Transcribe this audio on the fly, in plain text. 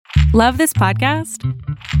Love this podcast?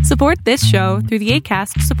 Support this show through the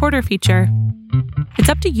Acast supporter feature. It's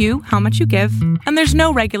up to you how much you give, and there's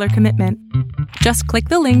no regular commitment. Just click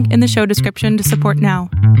the link in the show description to support now.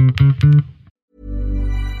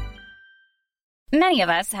 Many of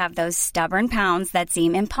us have those stubborn pounds that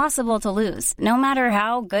seem impossible to lose, no matter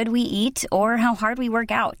how good we eat or how hard we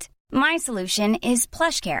work out. My solution is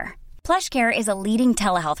PlushCare. PlushCare is a leading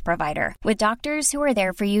telehealth provider with doctors who are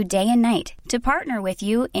there for you day and night to partner with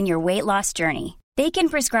you in your weight loss journey. They can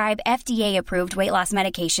prescribe FDA-approved weight loss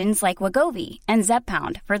medications like Wegovy and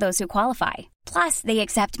Zepbound for those who qualify. Plus, they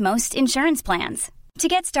accept most insurance plans. To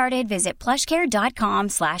get started, visit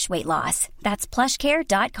plushcare.com/weightloss. That's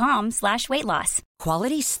plushcare.com/weightloss.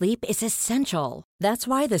 Quality sleep is essential. That's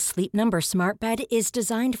why the Sleep Number Smart Bed is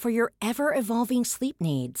designed for your ever-evolving sleep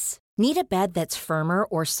needs. Need a bed that's firmer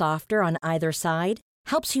or softer on either side?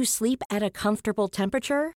 Helps you sleep at a comfortable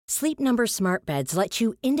temperature? Sleep Number Smart Beds let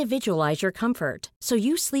you individualize your comfort, so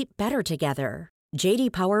you sleep better together. J.D.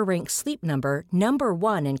 Power ranks Sleep Number number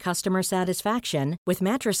 1 in customer satisfaction with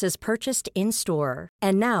mattresses purchased in-store.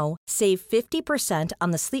 And now, save 50%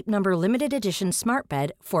 on the Sleep Number Limited Edition Smart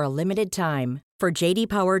Bed for a limited time. For J.D.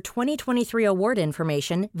 Power 2023 award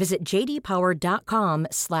information, visit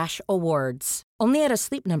jdpower.com/awards. Only at a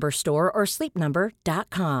Sleep Number store or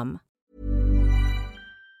sleepnumber.com.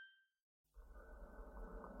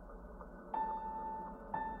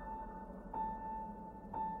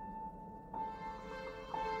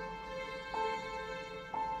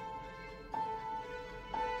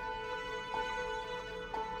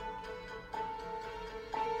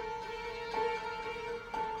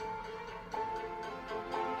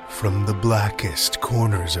 From the blackest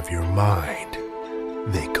corners of your mind,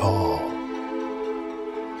 they call,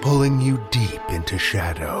 pulling you deep into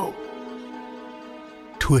shadow,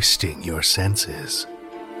 twisting your senses,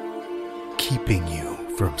 keeping you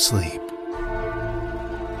from sleep.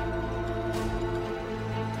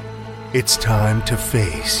 It's time to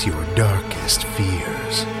face your darkest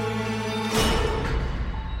fears.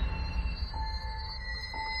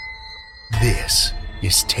 This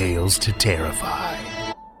is Tales to Terrify.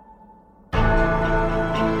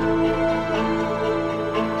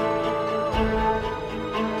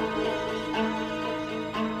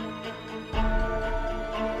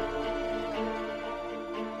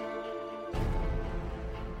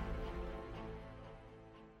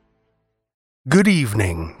 Good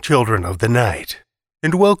evening, children of the night,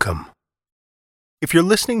 and welcome. If you're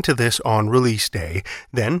listening to this on release day,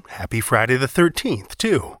 then happy Friday the 13th,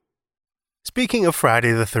 too. Speaking of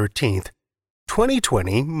Friday the 13th,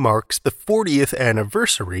 2020 marks the 40th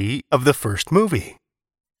anniversary of the first movie.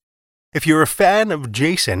 If you're a fan of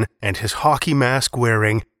Jason and his hockey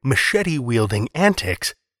mask-wearing, machete-wielding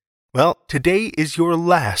antics, well, today is your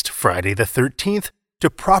last Friday the 13th to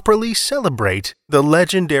properly celebrate the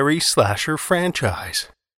legendary slasher franchise.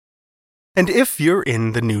 And if you're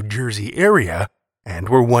in the New Jersey area, and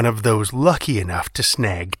were one of those lucky enough to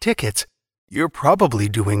snag tickets, you're probably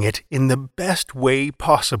doing it in the best way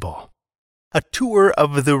possible. A tour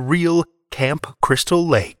of the real Camp Crystal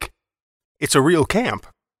Lake. It's a real camp,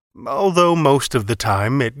 although most of the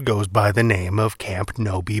time it goes by the name of Camp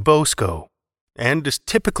Nobi Bosco, and is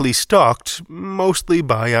typically stocked mostly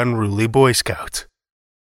by unruly Boy Scouts.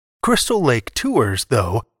 Crystal Lake Tours,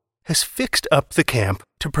 though, has fixed up the camp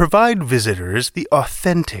to provide visitors the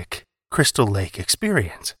authentic Crystal Lake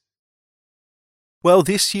experience. While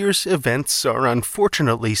this year's events are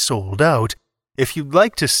unfortunately sold out, if you'd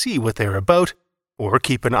like to see what they're about, or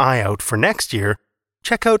keep an eye out for next year,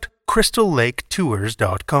 check out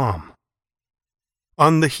crystallaketours.com.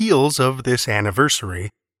 On the heels of this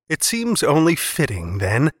anniversary, it seems only fitting,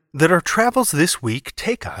 then, that our travels this week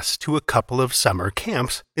take us to a couple of summer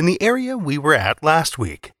camps in the area we were at last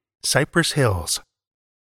week, Cypress Hills.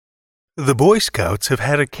 The Boy Scouts have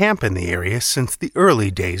had a camp in the area since the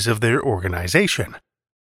early days of their organization.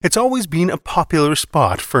 It's always been a popular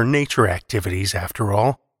spot for nature activities, after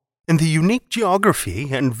all, and the unique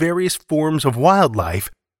geography and various forms of wildlife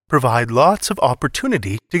provide lots of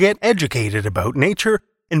opportunity to get educated about nature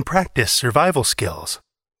and practice survival skills.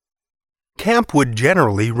 Camp would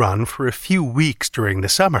generally run for a few weeks during the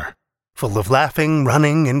summer, full of laughing,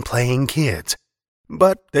 running, and playing kids.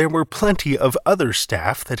 But there were plenty of other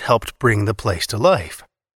staff that helped bring the place to life.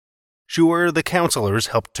 Sure, the counselors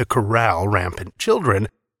helped to corral rampant children,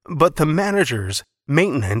 but the managers,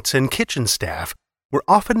 maintenance, and kitchen staff were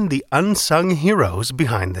often the unsung heroes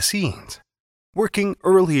behind the scenes, working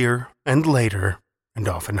earlier and later, and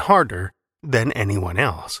often harder, than anyone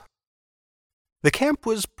else. The camp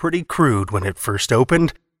was pretty crude when it first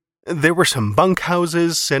opened. There were some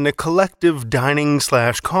bunkhouses and a collective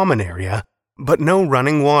dining/common area, but no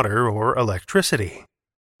running water or electricity,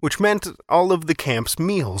 which meant all of the camp's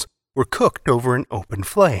meals were cooked over an open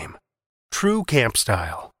flame, true camp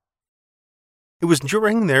style. It was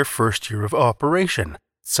during their first year of operation,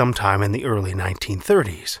 sometime in the early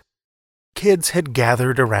 1930s. Kids had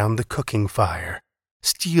gathered around the cooking fire,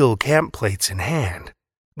 steel camp plates in hand,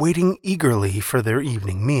 waiting eagerly for their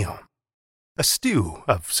evening meal. A stew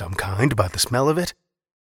of some kind by the smell of it.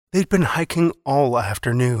 They'd been hiking all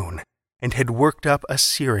afternoon and had worked up a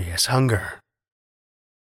serious hunger.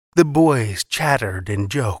 The boys chattered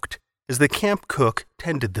and joked as the camp cook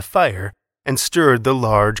tended the fire and stirred the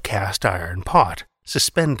large cast-iron pot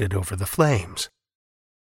suspended over the flames.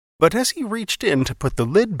 But as he reached in to put the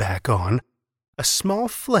lid back on, a small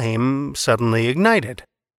flame suddenly ignited,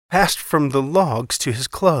 passed from the logs to his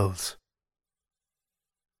clothes.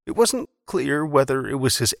 It wasn't clear whether it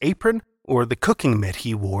was his apron or the cooking mitt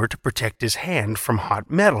he wore to protect his hand from hot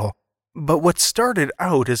metal, but what started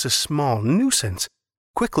out as a small nuisance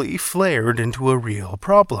quickly flared into a real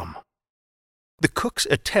problem. The cook's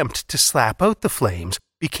attempt to slap out the flames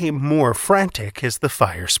became more frantic as the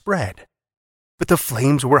fire spread. But the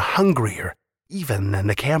flames were hungrier even than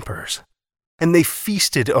the campers, and they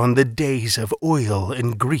feasted on the days of oil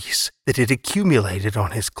and grease that had accumulated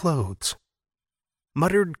on his clothes.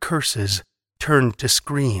 Muttered curses turned to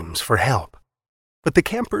screams for help, but the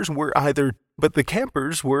campers were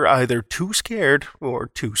either too scared or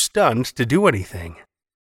too stunned to do anything.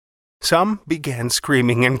 Some began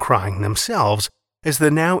screaming and crying themselves as the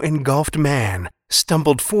now engulfed man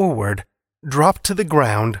stumbled forward, dropped to the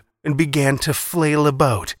ground, and began to flail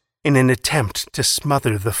about in an attempt to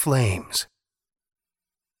smother the flames.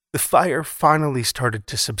 The fire finally started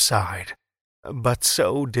to subside, but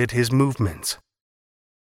so did his movements.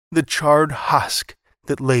 The charred husk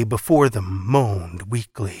that lay before them moaned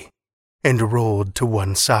weakly and rolled to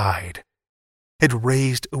one side. It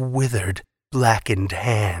raised a withered, blackened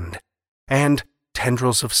hand, and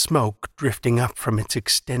tendrils of smoke drifting up from its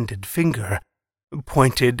extended finger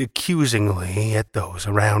pointed accusingly at those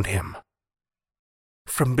around him.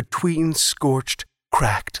 From between scorched,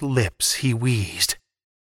 cracked lips he wheezed,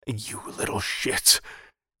 "You little shits,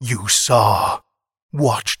 you saw,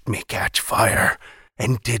 watched me catch fire,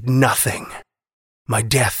 and did nothing. My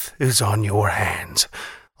death is on your hands.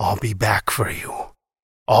 I'll be back for you,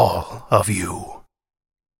 all of you."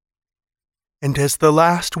 And as the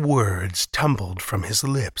last words tumbled from his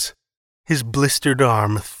lips, his blistered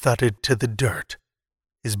arm thudded to the dirt,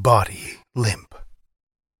 his body limp.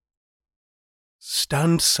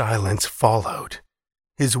 Stunned silence followed,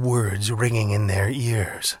 his words ringing in their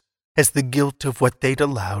ears, as the guilt of what they'd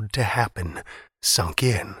allowed to happen sunk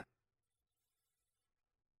in.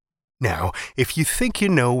 Now, if you think you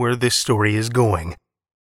know where this story is going,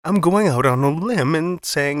 I'm going out on a limb and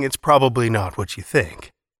saying it's probably not what you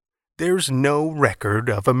think. There's no record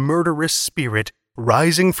of a murderous spirit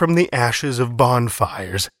rising from the ashes of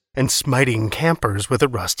bonfires and smiting campers with a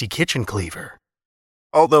rusty kitchen cleaver.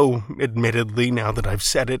 Although, admittedly, now that I've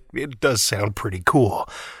said it, it does sound pretty cool.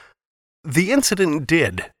 The incident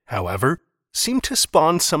did, however, seem to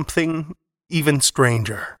spawn something even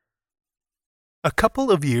stranger. A couple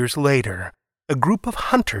of years later, a group of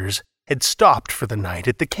hunters had stopped for the night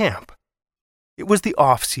at the camp. It was the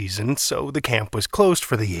off-season, so the camp was closed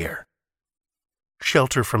for the year.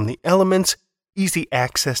 Shelter from the elements, easy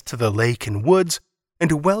access to the lake and woods,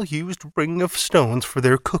 and a well-used ring of stones for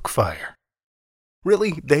their cook fire.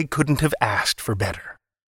 Really, they couldn't have asked for better.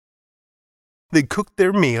 They cooked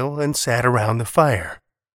their meal and sat around the fire,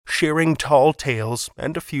 sharing tall tales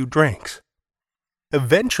and a few drinks.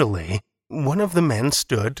 Eventually, one of the men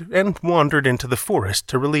stood and wandered into the forest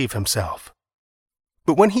to relieve himself.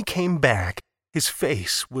 But when he came back, his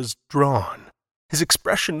face was drawn, his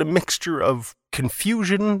expression a mixture of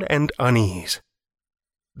confusion and unease.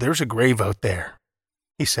 "There's a grave out there,"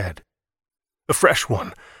 he said. "A fresh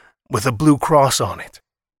one, with a blue cross on it."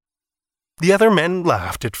 The other men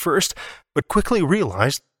laughed at first, but quickly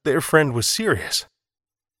realized their friend was serious.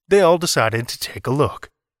 They all decided to take a look.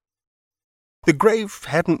 The grave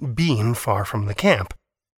hadn't been far from the camp,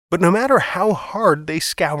 but no matter how hard they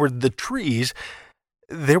scoured the trees,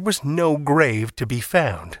 there was no grave to be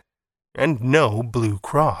found, and no blue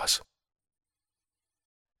cross.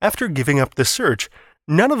 After giving up the search,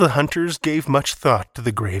 none of the hunters gave much thought to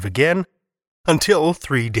the grave again, until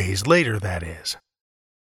 3 days later, that is.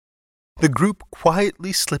 The group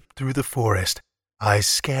quietly slipped through the forest, eyes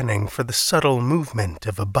scanning for the subtle movement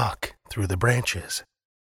of a buck through the branches.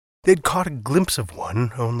 They'd caught a glimpse of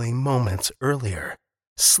one only moments earlier,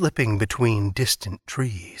 slipping between distant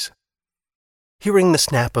trees. Hearing the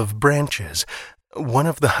snap of branches, one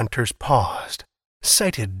of the hunters paused,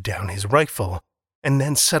 sighted down his rifle, and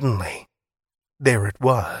then suddenly, there it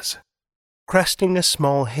was, cresting a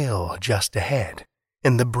small hill just ahead,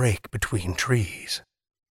 in the break between trees.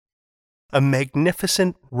 A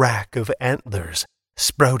magnificent rack of antlers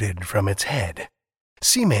sprouted from its head,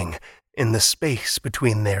 seeming, in the space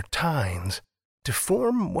between their tines, to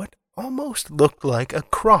form what almost looked like a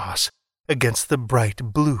cross against the bright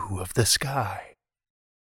blue of the sky.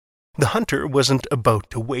 The hunter wasn't about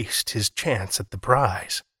to waste his chance at the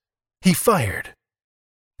prize. He fired.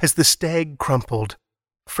 As the stag crumpled,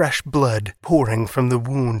 fresh blood pouring from the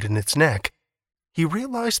wound in its neck, he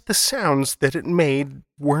realized the sounds that it made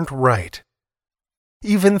weren't right.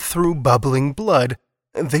 Even through bubbling blood,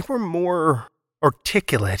 they were more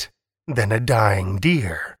articulate than a dying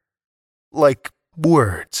deer, like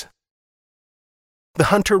words. The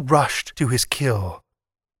hunter rushed to his kill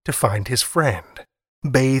to find his friend,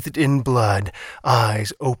 bathed in blood,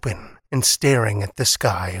 eyes open and staring at the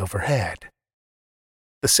sky overhead.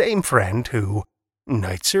 The same friend who,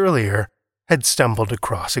 nights earlier, had stumbled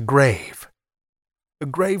across a grave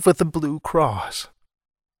with a blue cross.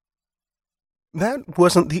 That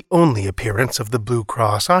wasn't the only appearance of the blue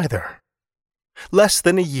cross either. Less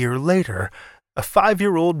than a year later, a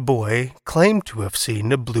 5-year-old boy claimed to have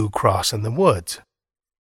seen a blue cross in the woods.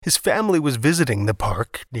 His family was visiting the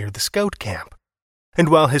park near the scout camp, and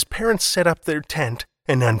while his parents set up their tent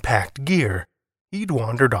and unpacked gear, he'd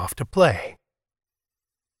wandered off to play.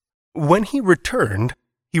 When he returned,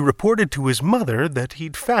 he reported to his mother that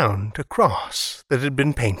he'd found a cross that had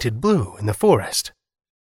been painted blue in the forest.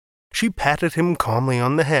 She patted him calmly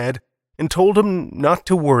on the head and told him not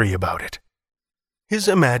to worry about it. His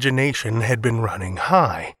imagination had been running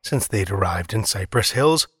high since they'd arrived in Cypress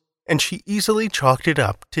Hills, and she easily chalked it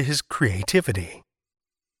up to his creativity.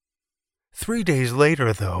 3 days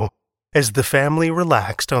later, though, as the family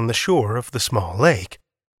relaxed on the shore of the small lake,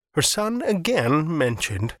 her son again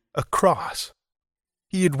mentioned a cross.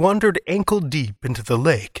 He had wandered ankle-deep into the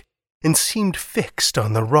lake and seemed fixed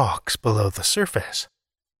on the rocks below the surface.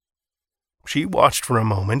 She watched for a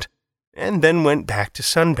moment and then went back to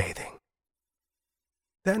sunbathing.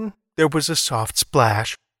 Then there was a soft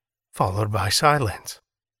splash, followed by silence.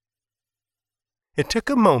 It took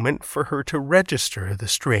a moment for her to register the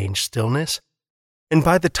strange stillness, and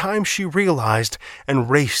by the time she realized and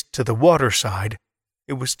raced to the waterside,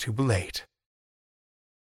 it was too late.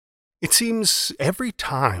 It seems every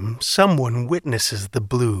time someone witnesses the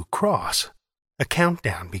blue cross, a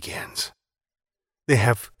countdown begins. They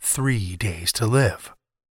have 3 days to live.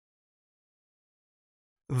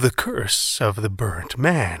 The curse of the burnt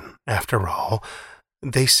man, after all,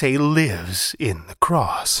 they say lives in the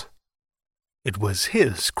cross. It was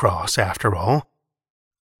his cross, after all.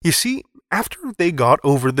 You see, after they got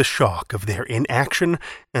over the shock of their inaction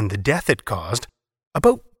and the death it caused,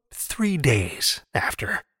 about 3 days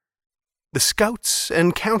after, the scouts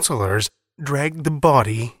and counselors dragged the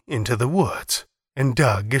body into the woods and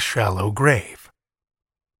dug a shallow grave.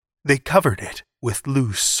 They covered it with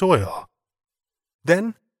loose soil.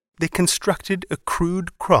 Then they constructed a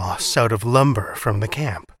crude cross out of lumber from the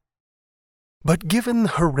camp. But given the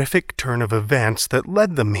horrific turn of events that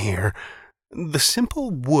led them here, the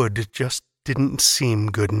simple wood just didn't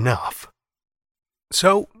seem good enough.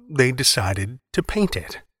 So they decided to paint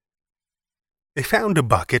it. They found a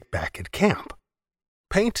bucket back at camp.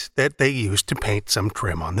 Paint that they used to paint some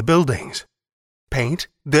trim on the buildings. Paint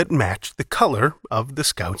that matched the color of the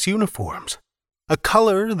scouts' uniforms. A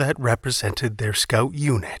color that represented their scout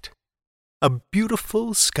unit. A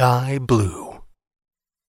beautiful sky blue.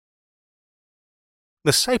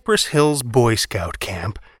 The Cypress Hills Boy Scout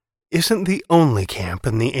Camp isn't the only camp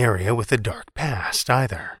in the area with a dark past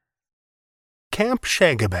either. Camp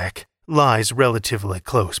Shagabeck lies relatively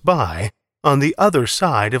close by, on the other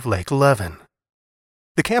side of Lake Leven.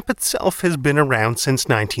 The camp itself has been around since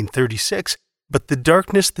 1936, but the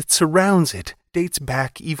darkness that surrounds it dates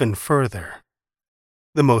back even further.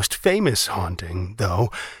 The most famous haunting, though,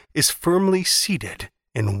 is firmly seated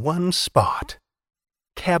in one spot,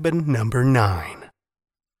 cabin number 9.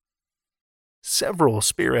 Several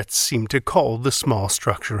spirits seem to call the small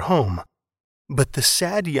structure home, but the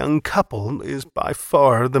sad young couple is by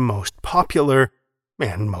far the most popular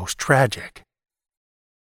and most tragic.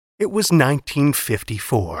 It was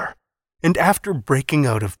 1954, and after breaking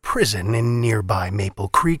out of prison in nearby Maple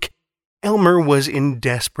Creek, Elmer was in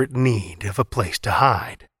desperate need of a place to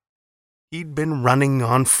hide. He'd been running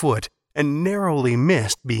on foot and narrowly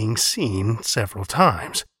missed being seen several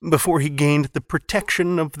times before he gained the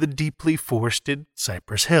protection of the deeply forested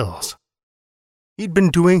Cypress Hills. He'd been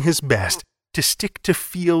doing his best to stick to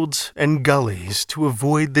fields and gullies to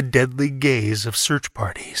avoid the deadly gaze of search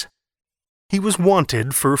parties. He was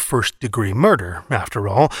wanted for first-degree murder, after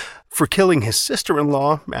all, for killing his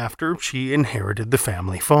sister-in-law after she inherited the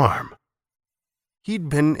family farm. He'd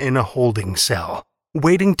been in a holding cell,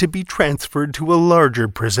 waiting to be transferred to a larger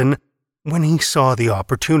prison when he saw the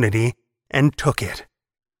opportunity and took it.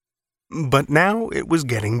 But now it was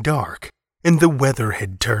getting dark, and the weather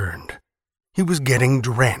had turned. He was getting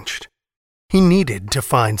drenched. He needed to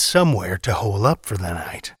find somewhere to hole up for the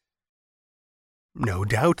night. No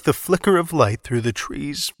doubt the flicker of light through the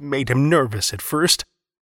trees made him nervous at first,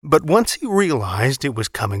 but once he realized it was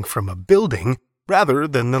coming from a building rather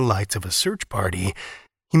than the lights of a search party,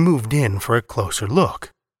 he moved in for a closer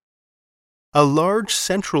look. A large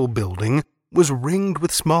central building was ringed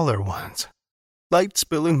with smaller ones, light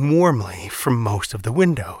spilling warmly from most of the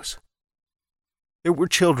windows. There were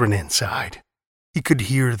children inside. He could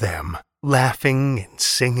hear them, laughing and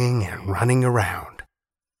singing and running around.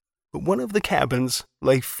 But one of the cabins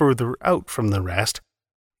lay further out from the rest,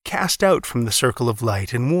 cast out from the circle of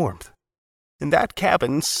light and warmth, and that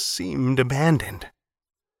cabin seemed abandoned.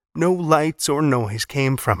 No lights or noise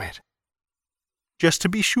came from it. Just to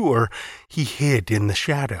be sure, he hid in the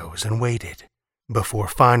shadows and waited, before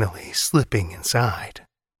finally slipping inside.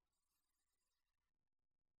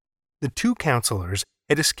 The two counselors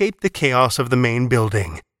had escaped the chaos of the main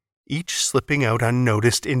building, each slipping out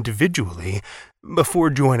unnoticed individually before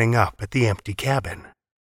joining up at the empty cabin.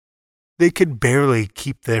 They could barely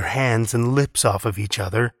keep their hands and lips off of each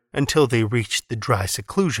other until they reached the dry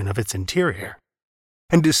seclusion of its interior.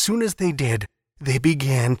 And as soon as they did, they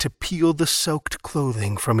began to peel the soaked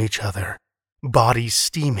clothing from each other, bodies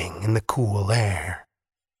steaming in the cool air.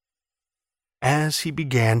 As he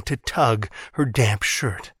began to tug her damp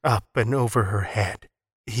shirt up and over her head,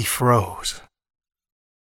 he froze.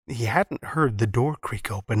 He hadn't heard the door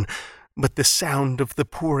creak open, but the sound of the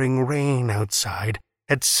pouring rain outside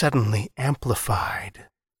had suddenly amplified,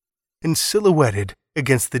 and silhouetted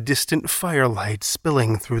against the distant firelight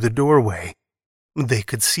spilling through the doorway, they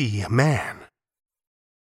could see a man.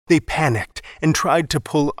 They panicked and tried to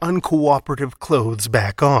pull uncooperative clothes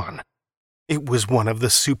back on. It was one of the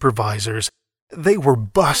supervisors. They were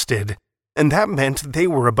busted, and that meant they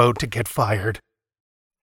were about to get fired.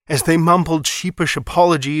 As they mumbled sheepish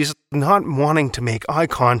apologies, not wanting to make eye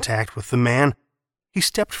contact with the man, he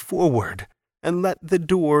stepped forward and let the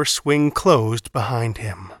door swing closed behind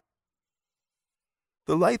him.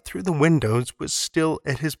 The light through the windows was still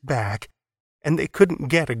at his back, and they couldn't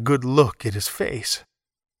get a good look at his face.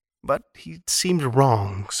 But he seemed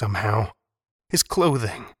wrong somehow. His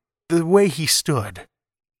clothing, the way he stood.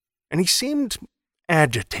 And he seemed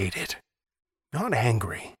agitated, not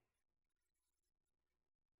angry.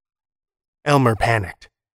 Elmer panicked.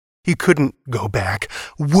 He couldn't go back,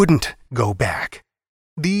 wouldn't go back.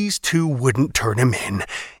 These two wouldn't turn him in.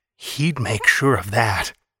 He'd make sure of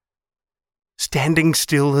that. Standing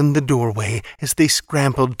still in the doorway as they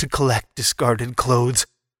scrambled to collect discarded clothes,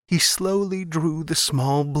 he slowly drew the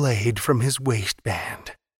small blade from his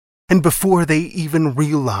waistband. And before they even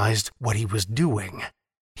realized what he was doing,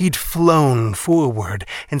 he'd flown forward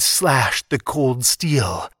and slashed the cold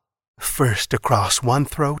steel, first across one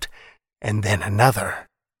throat and then another.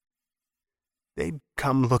 They'd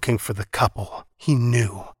come looking for the couple, he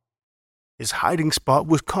knew. His hiding spot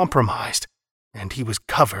was compromised, and he was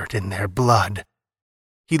covered in their blood.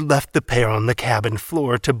 He left the pair on the cabin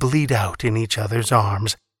floor to bleed out in each other's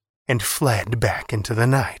arms, and fled back into the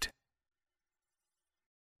night.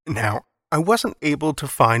 Now, I wasn't able to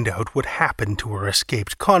find out what happened to our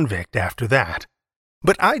escaped convict after that,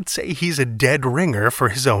 but I'd say he's a dead ringer for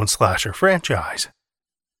his own slasher franchise.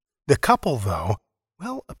 The couple, though,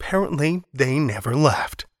 well, apparently they never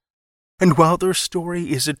left. And while their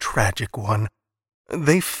story is a tragic one,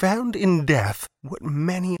 they found in death what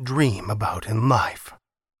many dream about in life.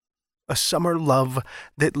 A summer love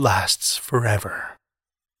that lasts forever.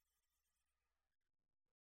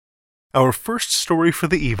 Our first story for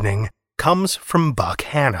the evening comes from Buck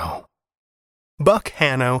Hanno. Buck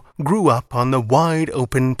Hanno grew up on the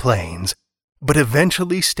wide-open plains, but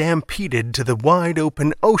eventually stampeded to the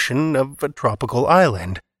wide-open ocean of a tropical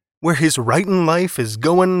island, where his right in life is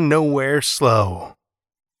going nowhere slow.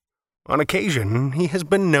 On occasion, he has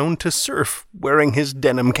been known to surf wearing his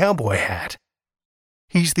denim cowboy hat.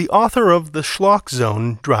 He's the author of the Schlock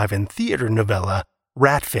Zone drive-in theater novella,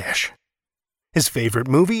 Ratfish. His favorite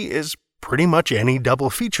movie is pretty much any double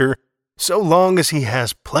feature, so long as he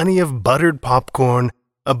has plenty of buttered popcorn,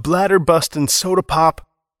 a bladder-busting soda pop,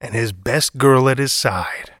 and his best girl at his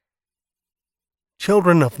side.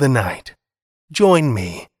 Children of the night, join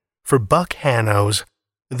me for Buck Hanno's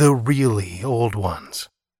The Really Old Ones,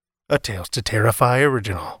 a Tales to Terrify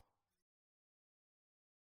original.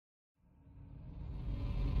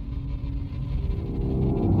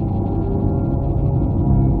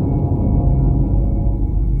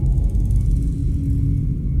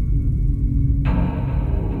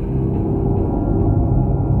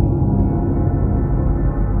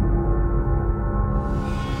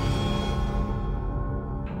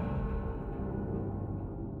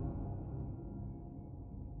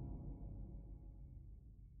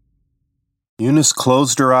 Eunice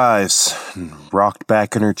closed her eyes and rocked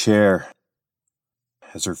back in her chair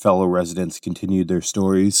as her fellow residents continued their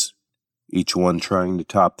stories, each one trying to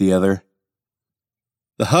top the other.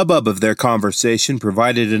 The hubbub of their conversation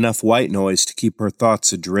provided enough white noise to keep her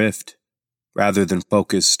thoughts adrift, rather than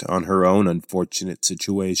focused on her own unfortunate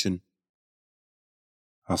situation.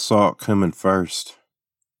 "I saw it coming first,"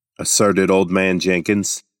 asserted Old Man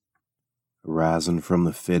Jenkins. "Rising from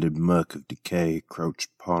the fetid muck of decay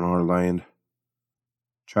crouched upon our land.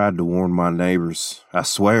 Tried to warn my neighbors, I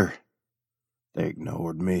swear. They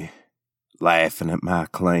ignored me, laughing at my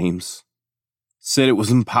claims. Said it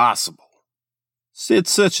was impossible. Said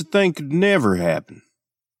such a thing could never happen.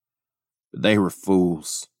 But they were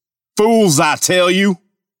fools. Fools, I tell you!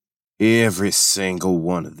 Every single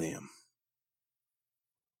one of them."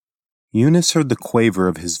 Eunice heard the quaver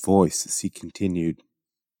of his voice as he continued.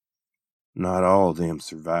 "Not all of them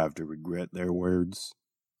survived to regret their words."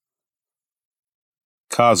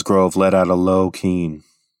 Cosgrove let out a low keen.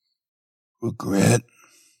 "Regret,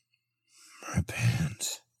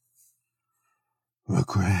 repent,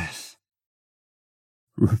 regret,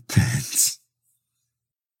 repent,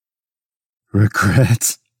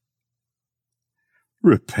 regret,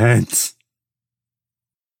 repent,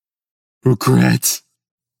 regret,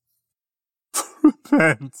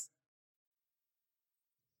 repent."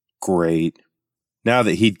 Great. Now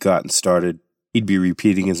that he'd gotten started, he'd be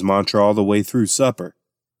repeating his mantra all the way through supper.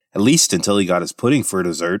 At least until he got his pudding for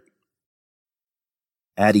dessert.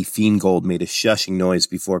 Addie Fiengold made a shushing noise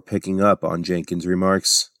before picking up on Jenkins'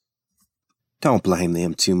 remarks. "Don't blame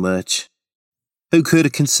them too much. Who could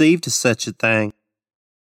have conceived of such a thing?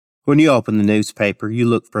 When you open the newspaper, you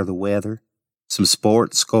look for the weather, some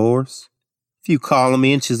sports scores, a few column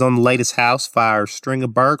inches on the latest house fire, string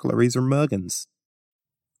of burglaries or muggins.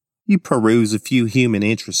 You peruse a few human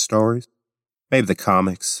interest stories, maybe the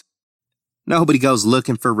comics. Nobody goes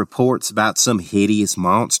looking for reports about some hideous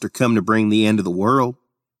monster come to bring the end of the world.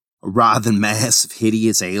 A writhing mass of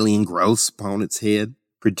hideous alien growths upon its head,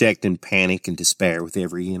 projecting panic and despair with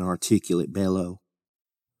every inarticulate bellow.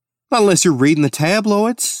 Not unless you're reading the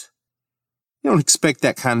tabloids. You don't expect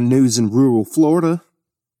that kind of news in rural Florida.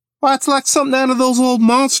 Why, it's like something out of those old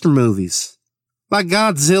monster movies. Like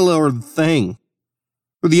Godzilla or The Thing.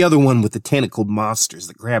 Or the other one with the tentacled monsters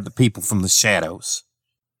that grab the people from the shadows."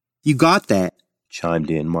 "You got that,"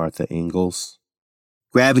 chimed in Martha Ingalls.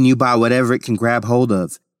 "Grabbing you by whatever it can grab hold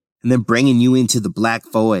of, and then bringing you into the black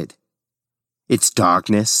void. Its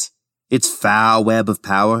darkness, its foul web of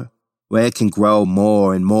power, where it can grow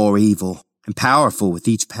more and more evil and powerful with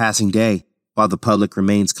each passing day while the public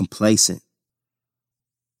remains complacent.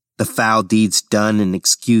 The foul deeds done and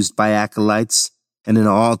excused by acolytes, and an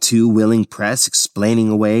all too willing press explaining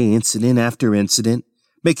away incident after incident,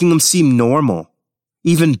 making them seem normal.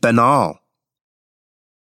 Even banal."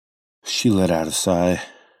 She let out a sigh.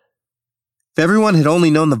 "If everyone had only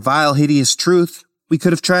known the vile, hideous truth, we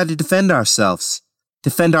could have tried to defend ourselves,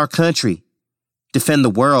 defend our country, defend the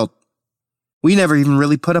world. We never even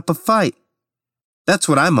really put up a fight. That's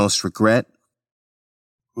what I most regret."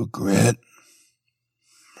 "Regret,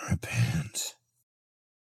 repent,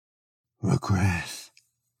 regret,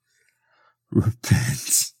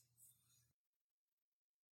 repent,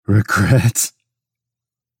 regret,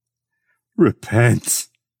 repent,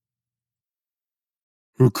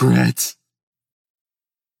 regret,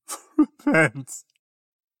 repent."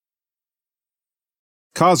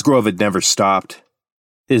 Cosgrove had never stopped.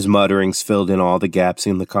 His mutterings filled in all the gaps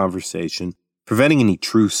in the conversation, preventing any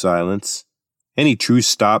true silence, any true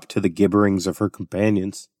stop to the gibberings of her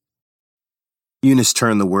companions. Eunice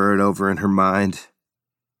turned the word over in her mind.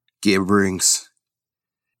 Gibberings.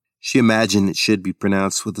 She imagined it should be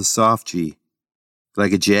pronounced with a soft G,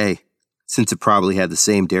 like a J, since it probably had the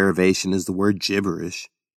same derivation as the word gibberish.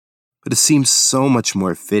 But it seems so much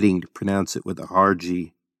more fitting to pronounce it with a hard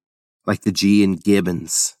G, like the G in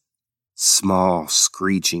gibbons, small,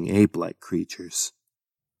 screeching, ape-like creatures.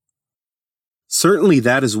 Certainly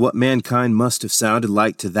that is what mankind must have sounded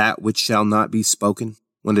like to that which shall not be spoken,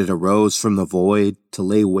 when it arose from the void to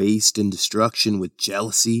lay waste and destruction with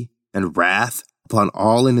jealousy and wrath upon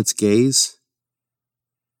all in its gaze.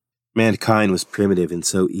 Mankind was primitive and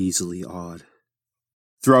so easily awed.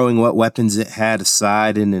 Throwing what weapons it had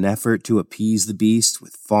aside in an effort to appease the beast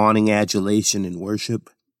with fawning adulation and worship,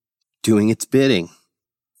 doing its bidding,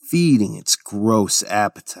 feeding its gross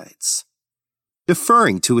appetites,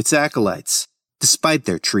 deferring to its acolytes, despite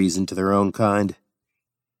their treason to their own kind.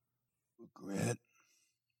 Regret,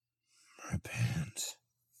 repent,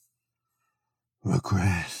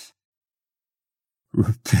 regret,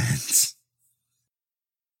 repent,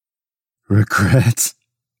 regret,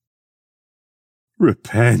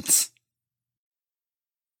 repent,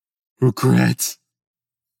 regret,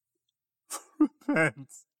 repent.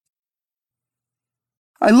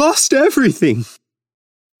 I lost everything,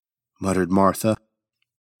 muttered Martha.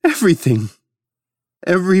 Everything.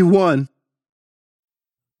 Everyone.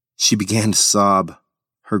 She began to sob.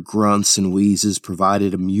 Her grunts and wheezes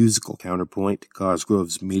provided a musical counterpoint to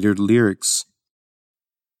Cosgrove's metered lyrics.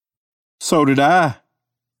 So did I.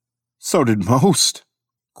 So did most,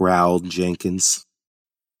 growled Jenkins.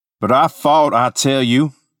 But I fought, I tell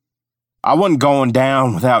you. I wasn't going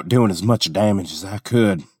down without doing as much damage as I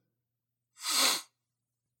could.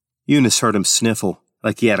 Eunice heard him sniffle,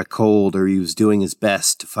 like he had a cold or he was doing his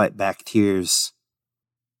best to fight back tears.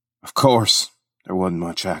 Of course, there wasn't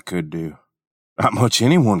much I could do. Not much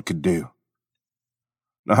anyone could do.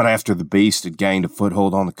 Not after the beast had gained a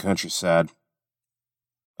foothold on the countryside.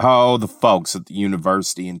 Oh, the folks at the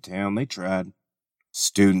university in town, they tried.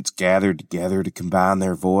 Students gathered together to combine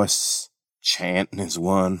their voices, chanting as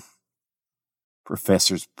one.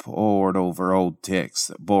 Professors pored over old texts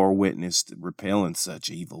that bore witness to repelling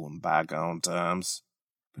such evil in bygone times.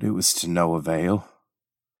 But it was to no avail.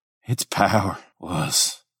 Its power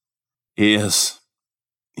is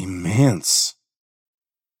immense.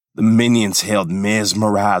 The minions held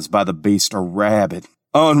mesmerized by the beast are rabid,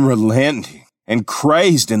 unrelenting, and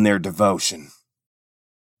crazed in their devotion.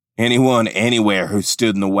 Anyone anywhere who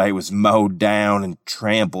stood in the way was mowed down and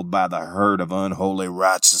trampled by the herd of unholy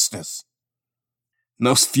righteousness. And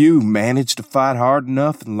those few managed to fight hard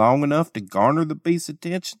enough and long enough to garner the beast's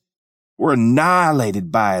attention were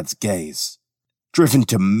annihilated by its gaze, driven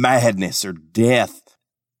to madness or death,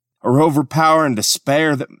 or overpowering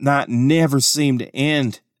despair that might never seem to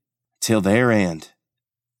end till their end,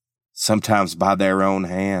 sometimes by their own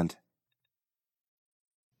hand.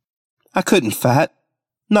 I couldn't fight,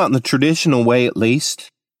 not in the traditional way at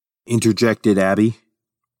least, interjected Abby.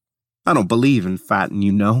 I don't believe in fighting,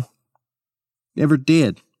 you know. Never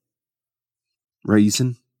did.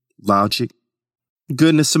 Reason, logic,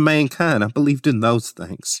 goodness of mankind, I believed in those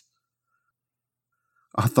things.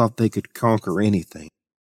 I thought they could conquer anything,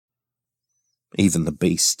 even the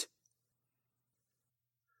beast.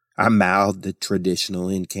 I mouthed the traditional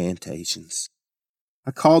incantations.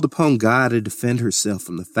 I called upon God to defend herself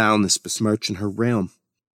from the foulness besmirching her realm.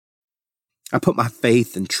 I put my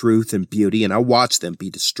faith in truth and beauty, and I watched them be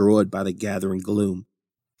destroyed by the gathering gloom,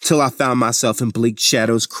 till I found myself in bleak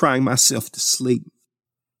shadows, crying myself to sleep,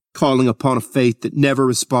 calling upon a faith that never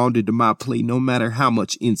responded to my plea, no matter how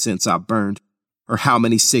much incense I burned, or how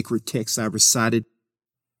many sacred texts I recited,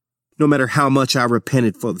 no matter how much I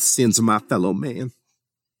repented for the sins of my fellow man.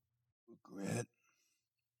 Regret,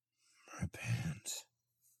 repent,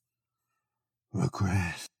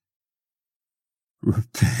 regret,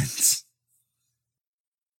 repent,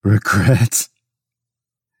 regret,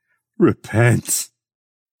 repent,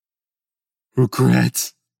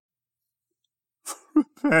 regret,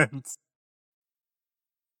 repent.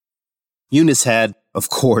 Eunice had, of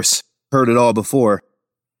course, heard it all before.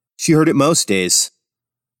 She heard it most days.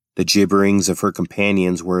 The gibberings of her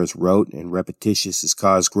companions were as rote and repetitious as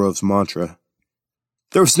Cosgrove's mantra.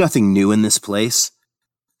 There was nothing new in this place.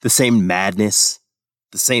 The same madness,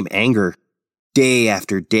 the same anger, day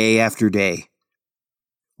after day after day.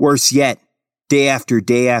 Worse yet, day after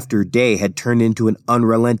day after day had turned into an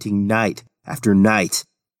unrelenting night after night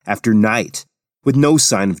after night, with no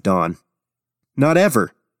sign of dawn. Not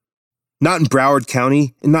ever. Not in Broward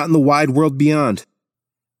County, and not in the wide world beyond.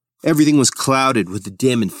 Everything was clouded with the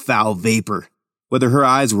dim and foul vapor, whether her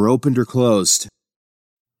eyes were opened or closed.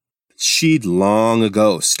 She'd long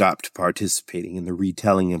ago stopped participating in the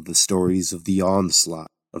retelling of the stories of the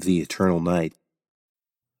onslaught of the eternal night.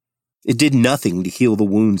 It did nothing to heal the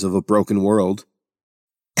wounds of a broken world.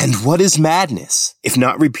 And what is madness, if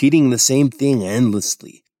not repeating the same thing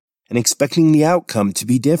endlessly and expecting the outcome to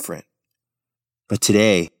be different? But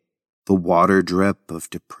today, the water drip of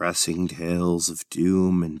depressing tales of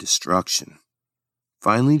doom and destruction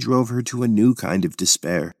finally drove her to a new kind of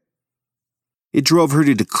despair. It drove her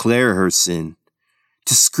to declare her sin,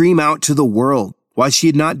 to scream out to the world why she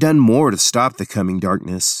had not done more to stop the coming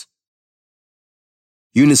darkness.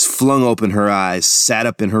 Eunice flung open her eyes, sat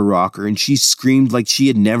up in her rocker, and she screamed like she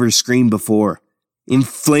had never screamed before,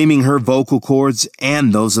 inflaming her vocal cords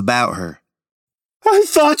and those about her. I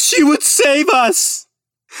thought she would save us!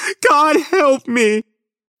 God help me!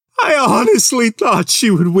 I honestly thought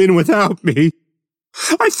she would win without me.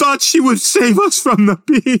 I thought she would save us from the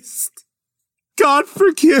beast. God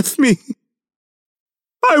forgive me.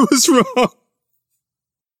 I was wrong.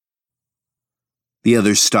 The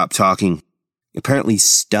others stopped talking, apparently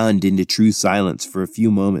stunned into true silence for a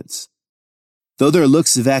few moments, though their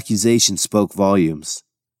looks of accusation spoke volumes.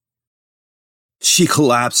 She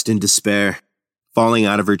collapsed in despair, falling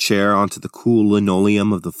out of her chair onto the cool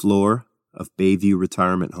linoleum of the floor of Bayview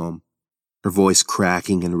Retirement Home, her voice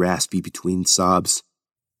cracking and raspy between sobs.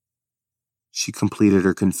 She completed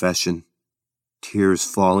her confession, tears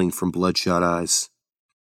falling from bloodshot eyes.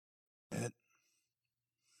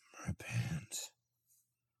 Repent.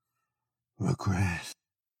 Regret.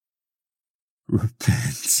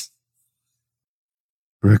 Repent.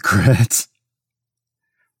 Regret.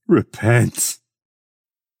 Repent.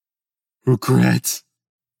 Regret.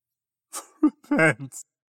 Repent.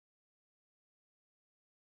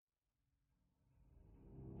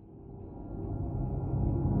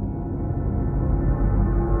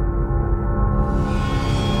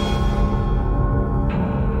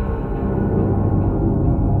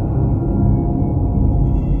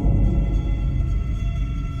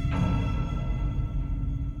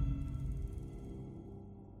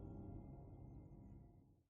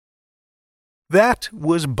 That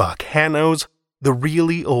was Buck Hanno's The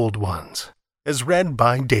Really Old Ones, as read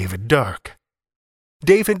by David Dark.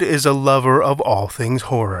 David is a lover of all things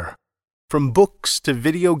horror, from books to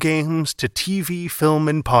video games to TV, film,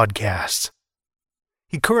 and podcasts.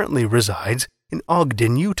 He currently resides in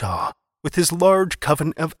Ogden, Utah, with his large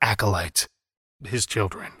coven of acolytes, his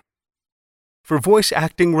children. For voice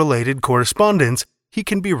acting-related correspondence, he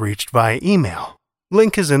can be reached via email.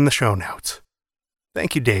 Link is in the show notes.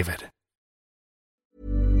 Thank you, David.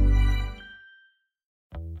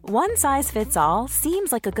 One size fits all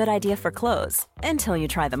seems like a good idea for clothes until you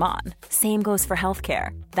try them on. Same goes for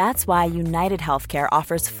healthcare. That's why United Healthcare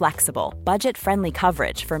offers flexible, budget-friendly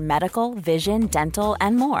coverage for medical, vision, dental,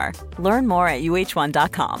 and more. Learn more at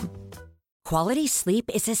uh1.com. Quality sleep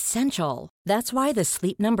is essential. That's why the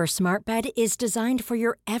Sleep Number Smart Bed is designed for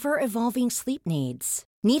your ever-evolving sleep needs.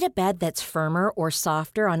 Need a bed that's firmer or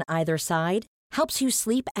softer on either side? Helps you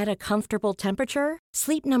sleep at a comfortable temperature?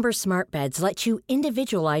 Sleep Number Smart Beds let you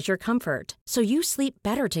individualize your comfort, so you sleep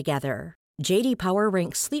better together. J.D. Power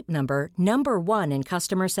ranks Sleep Number number 1 in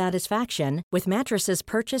customer satisfaction with mattresses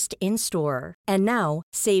purchased in-store. And now,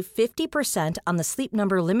 save 50% on the Sleep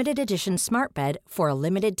Number Limited Edition Smart Bed for a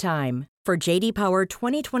limited time. For J.D. Power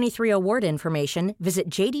 2023 award information, visit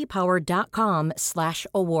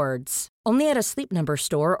jdpower.com/awards. Only at a Sleep Number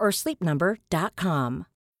store or sleepnumber.com.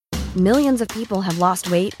 Millions of people have lost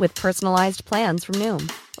weight with personalized plans from Noom.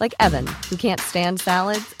 Like Evan, who can't stand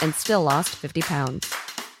salads and still lost 50 pounds.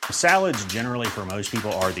 Salads generally for most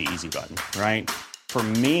people are the easy button, right? For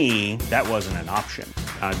me, that wasn't an option.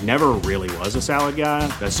 I never really was a salad guy.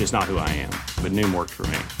 That's just not who I am. But Noom worked for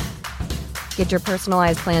me. Get your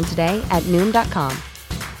personalized plan today at Noom.com.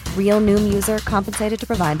 Real Noom user compensated to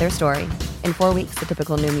provide their story. In 4 weeks, the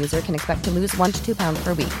typical Noom user can expect to lose 1 to 2 pounds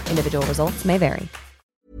per week. Individual results may vary.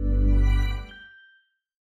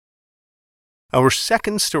 Our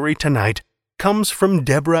second story tonight comes from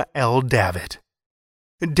Deborah L. Davitt.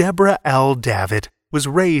 Deborah L. Davitt was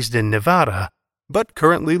raised in Nevada, but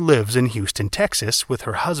currently lives in Houston, Texas with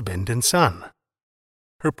her husband and son.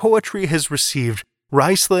 Her poetry has received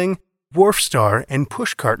Riesling, Dwarf Star, and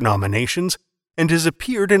Pushcart nominations and has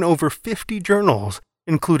appeared in over 50 journals,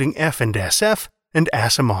 including F&SF and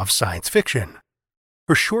Asimov's Science Fiction.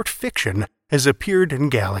 Her short fiction has appeared in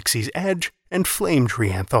Galaxy's Edge and Flame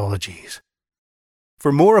Tree anthologies.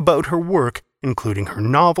 For more about her work, including her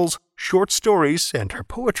novels, short stories, and her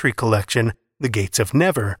poetry collection, The Gates of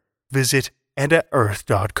Never, visit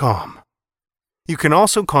eddaearth.com. You can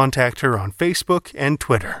also contact her on Facebook and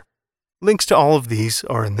Twitter. Links to all of these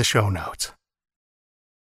are in the show notes.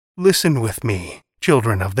 Listen with me,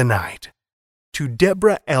 children of the night, to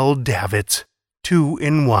Deborah L. Davitt's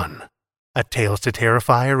 2-in-1, a Tales to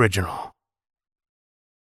Terrify original.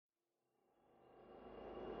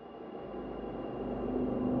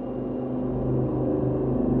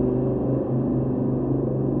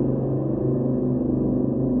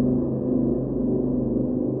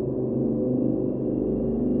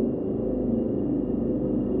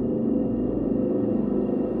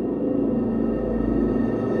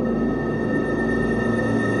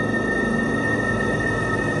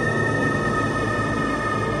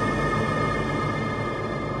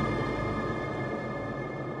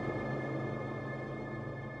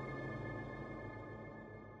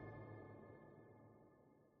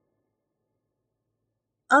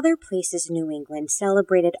 Other places in New England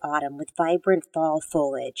celebrated autumn with vibrant fall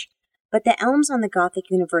foliage, but the elms on the Gothic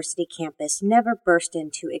University campus never burst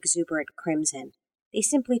into exuberant crimson. They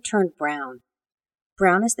simply turned brown.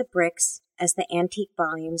 Brown as the bricks, as the antique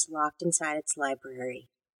volumes locked inside its library.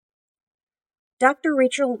 Dr.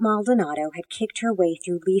 Rachel Maldonado had kicked her way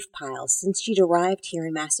through leaf piles since she'd arrived here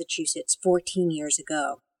in Massachusetts 14 years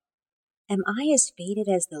ago. Am I as faded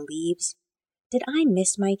as the leaves? Did I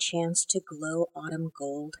miss my chance to glow autumn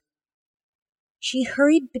gold? She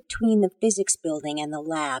hurried between the physics building and the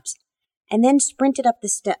labs, and then sprinted up the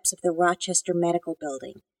steps of the Rochester Medical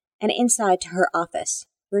Building and inside to her office,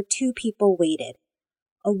 where two people waited.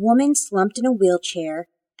 A woman slumped in a wheelchair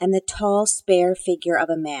and the tall, spare figure of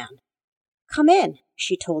a man. "Come in,"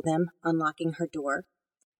 she told them, unlocking her door.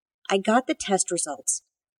 "I got the test results.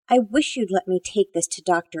 I wish you'd let me take this to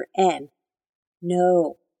Dr. N."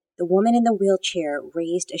 "No." The woman in the wheelchair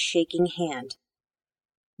raised a shaking hand.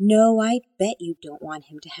 "No, I bet you don't want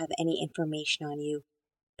him to have any information on you,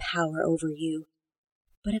 power over you.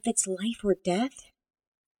 But if it's life or death?"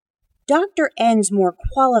 "Dr. N's more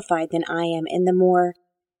qualified than I am in the more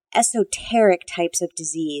esoteric types of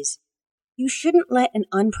disease. You shouldn't let an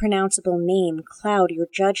unpronounceable name cloud your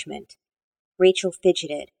judgment." Rachel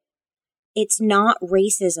fidgeted. "It's not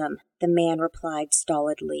racism," the man replied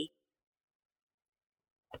stolidly.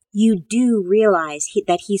 "You do realize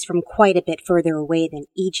that he's from quite a bit further away than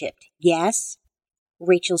Egypt, yes?"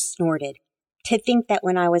 Rachel snorted. "To think that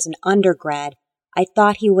when I was an undergrad, I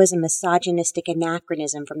thought he was a misogynistic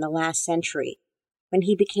anachronism from the last century. When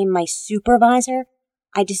he became my supervisor,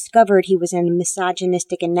 I discovered he was a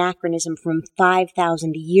misogynistic anachronism from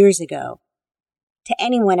 5,000 years ago." To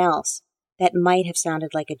anyone else, that might have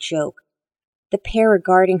sounded like a joke. The pair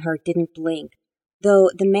regarding her didn't blink,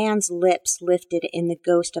 though the man's lips lifted in the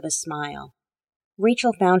ghost of a smile.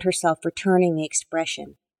 Rachel found herself returning the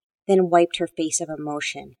expression, then wiped her face of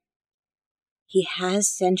emotion. "He has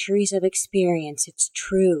centuries of experience, it's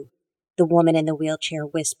true," the woman in the wheelchair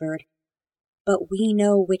whispered. "But we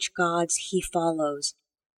know which gods he follows.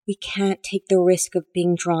 We can't take the risk of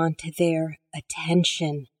being drawn to their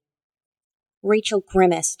attention." Rachel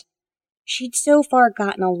grimaced. She'd so far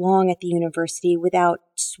gotten along at the university without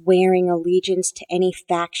swearing allegiance to any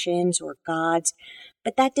factions or gods,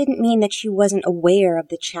 but that didn't mean that she wasn't aware of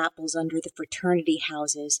the chapels under the fraternity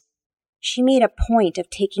houses. She made a point of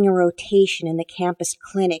taking a rotation in the campus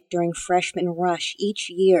clinic during freshman rush each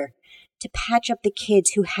year to patch up the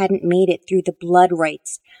kids who hadn't made it through the blood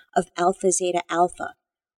rites of Alpha Zeta Alpha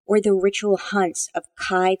or the ritual hunts of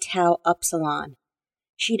Chi Tau Upsilon.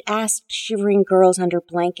 She'd asked shivering girls under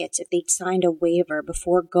blankets if they'd signed a waiver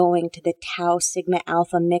before going to the Tau Sigma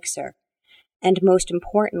Alpha mixer, and most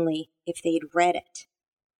importantly, if they'd read it.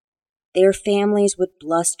 Their families would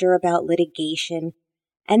bluster about litigation,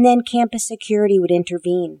 and then campus security would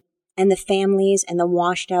intervene, and the families and the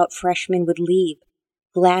washed-out freshmen would leave,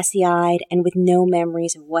 glassy-eyed and with no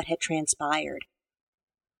memories of what had transpired.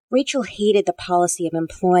 Rachel hated the policy of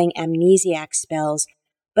employing amnesiac spells,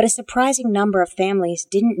 but a surprising number of families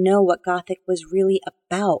didn't know what Gothic was really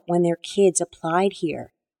about when their kids applied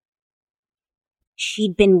here.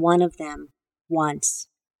 She'd been one of them, once.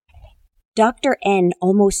 "Dr. N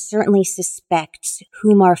almost certainly suspects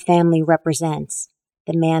whom our family represents,"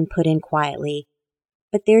 the man put in quietly.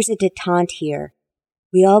 "But there's a detente here.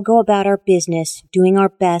 We all go about our business, doing our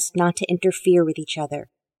best not to interfere with each other.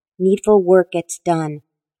 Needful work gets done.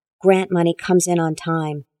 Grant money comes in on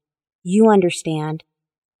time. You understand."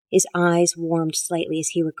 His eyes warmed slightly as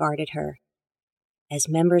he regarded her. "As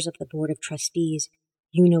members of the Board of Trustees,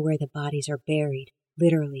 you know where the bodies are buried,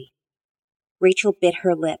 literally." Rachel bit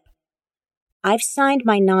her lip. "I've signed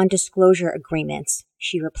my non-disclosure agreements,"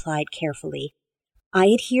 she replied carefully. "I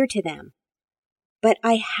adhere to them. But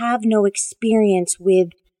I have no experience with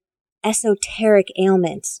esoteric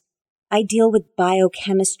ailments. I deal with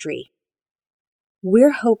biochemistry.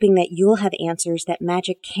 We're hoping that you'll have answers that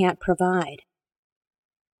magic can't provide."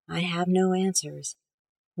 "I have no answers,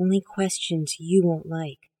 only questions you won't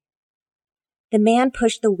like." The man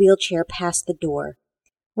pushed the wheelchair past the door.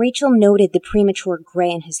 Rachel noted the premature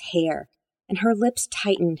gray in his hair, and her lips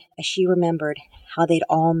tightened as she remembered how they'd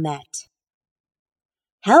all met.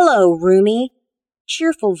 "Hello, roomie."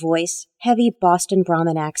 Cheerful voice, heavy Boston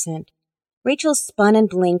Brahmin accent. Rachel spun and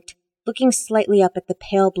blinked, looking slightly up at the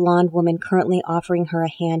pale blonde woman currently offering her a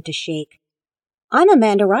hand to shake. "I'm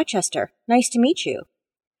Amanda Rochester. Nice to meet you."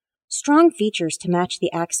 Strong features to match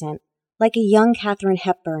the accent, like a young Katharine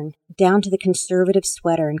Hepburn, down to the conservative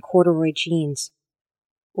sweater and corduroy jeans.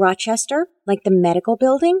 "Rochester? Like the medical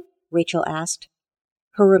building?" Rachel asked.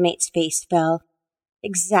 Her roommate's face fell.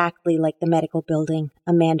 Exactly like the medical building,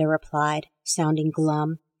 Amanda replied, sounding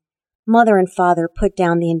glum. Mother and Father put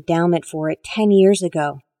down the endowment for it 10 years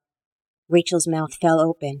ago. Rachel's mouth fell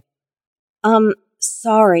open.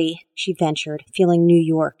 Sorry, she ventured, feeling New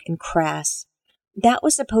York and crass. That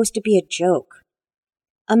was supposed to be a joke.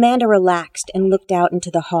 Amanda relaxed and looked out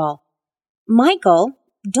into the hall. Michael,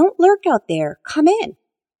 don't lurk out there. Come in.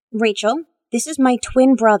 Rachel, this is my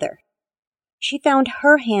twin brother. She found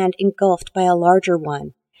her hand engulfed by a larger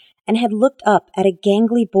one and had looked up at a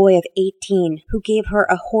gangly boy of 18 who gave her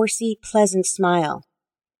a horsey, pleasant smile.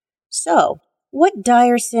 So, what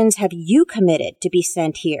dire sins have you committed to be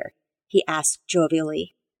sent here? He asked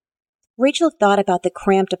jovially. Rachel thought about the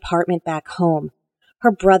cramped apartment back home,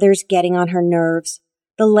 her brothers getting on her nerves,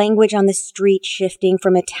 the language on the street shifting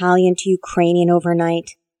from Italian to Ukrainian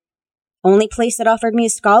overnight. Only place that offered me a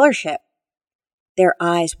scholarship. Their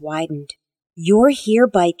eyes widened. You're here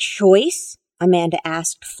by choice? Amanda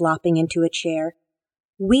asked, flopping into a chair.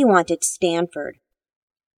 We wanted Stanford.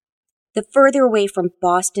 The further away from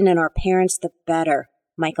Boston and our parents, the better,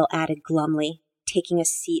 Michael added glumly, taking a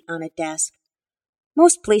seat on a desk.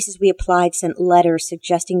 Most places we applied sent letters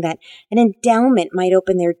suggesting that an endowment might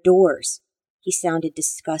open their doors. He sounded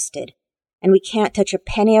disgusted. And we can't touch a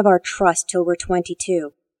penny of our trust till we're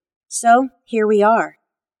 22. So, here we are.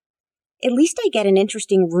 At least I get an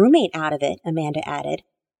interesting roommate out of it, Amanda added,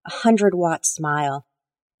 a 100-watt smile.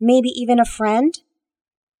 Maybe even a friend?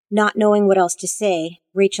 Not knowing what else to say,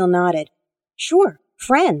 Rachel nodded. Sure,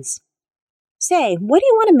 friends. Say, what do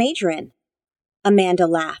you want to major in? Amanda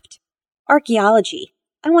laughed. Archaeology.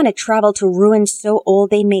 I want to travel to ruins so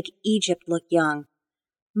old they make Egypt look young.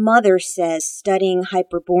 Mother says studying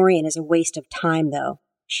Hyperborean is a waste of time, though.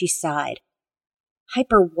 She sighed.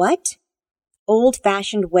 Hyper what?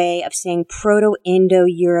 Old-fashioned way of saying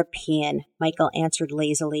Proto-Indo-European, Michael answered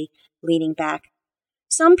lazily, leaning back.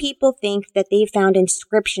 Some people think that they've found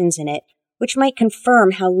inscriptions in it, which might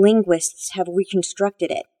confirm how linguists have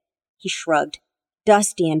reconstructed it. He shrugged.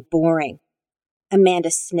 Dusty and boring.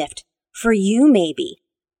 Amanda sniffed. For you, maybe.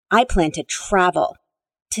 I plan to travel.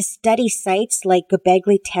 To study sites like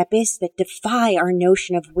Göbekli Tepe that defy our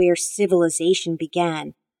notion of where civilization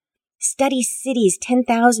began. Study cities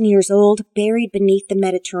 10,000 years old, buried beneath the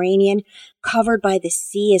Mediterranean, covered by the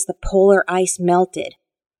sea as the polar ice melted.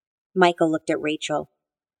 Michael looked at Rachel.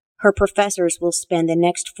 Her professors will spend the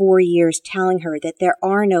next 4 years telling her that there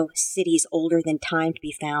are no cities older than time to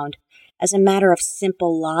be found, as a matter of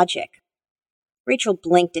simple logic. Rachel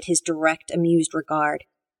blinked at his direct, amused regard.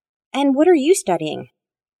 And what are you studying?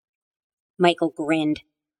 Michael grinned.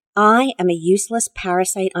 I am a useless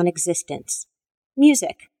parasite on existence.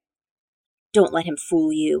 Music. Don't let him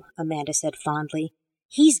fool you, Amanda said fondly.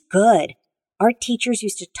 He's good. Our teachers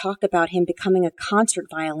used to talk about him becoming a concert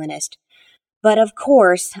violinist. But of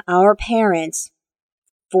course, our parents...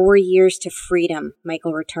 4 years to freedom,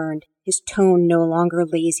 Michael returned, his tone no longer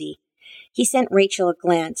lazy. He sent Rachel a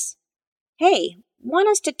glance. Hey, want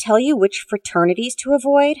us to tell you which fraternities to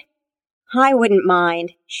avoid? I wouldn't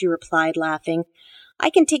mind, she replied, laughing. I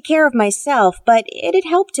can take care of myself, but it'd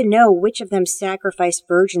help to know which of them sacrifice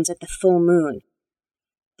virgins at the full moon.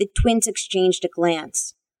 The twins exchanged a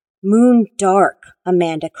glance. Moon dark,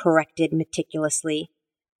 Amanda corrected meticulously,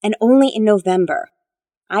 and only in November.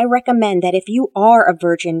 I recommend that if you are a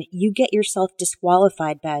virgin, you get yourself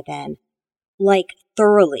disqualified by then. Like,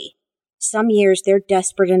 thoroughly. Some years they're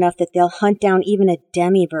desperate enough that they'll hunt down even a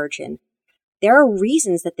demi-virgin. There are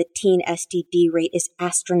reasons that the teen STD rate is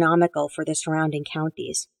astronomical for the surrounding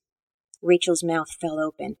counties. Rachel's mouth fell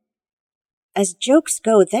open. As jokes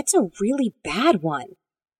go, that's a really bad one.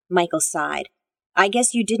 Michael sighed. I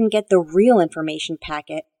guess you didn't get the real information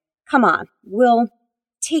packet. Come on, we'll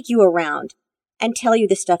take you around and tell you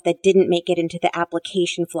the stuff that didn't make it into the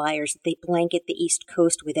application flyers that they blanket the East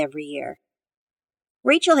Coast with every year.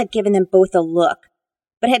 Rachel had given them both a look,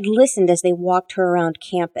 but had listened as they walked her around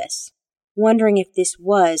campus, wondering if this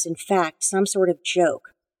was, in fact, some sort of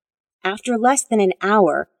joke. After less than an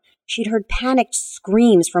hour, she'd heard panicked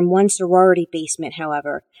screams from one sorority basement,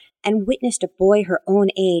 however, and witnessed a boy her own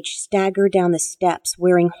age stagger down the steps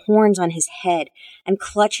wearing horns on his head and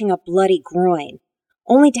clutching a bloody groin,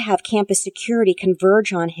 only to have campus security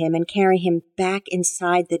converge on him and carry him back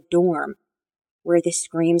inside the dorm, where the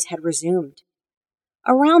screams had resumed.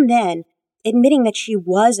 Around then, admitting that she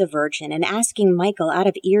was a virgin and asking Michael out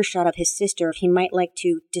of earshot of his sister if he might like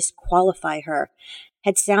to disqualify her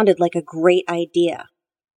had sounded like a great idea.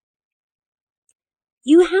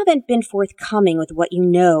 You haven't been forthcoming with what you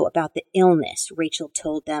know about the illness, Rachel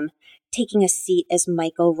told them, taking a seat as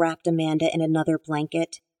Michael wrapped Amanda in another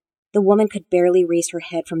blanket. The woman could barely raise her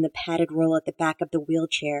head from the padded roll at the back of the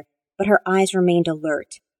wheelchair, but her eyes remained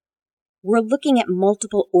alert. "We're looking at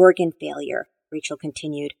multiple organ failure," Rachel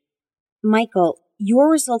continued. "Michael, your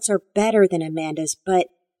results are better than Amanda's, but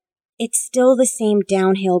it's still the same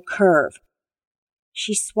downhill curve."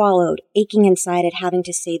 She swallowed, aching inside at having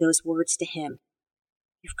to say those words to him.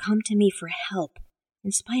 "You've come to me for help,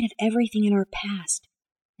 in spite of everything in our past,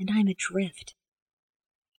 and I'm adrift."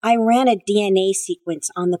 "I ran a DNA sequence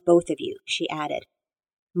on the both of you," she added.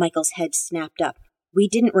 Michael's head snapped up. "We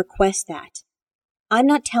didn't request that. I'm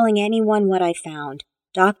not telling anyone what I found.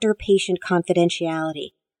 Doctor-patient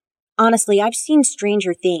confidentiality. Honestly, I've seen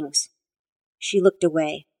stranger things." She looked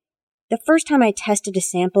away. "The first time I tested a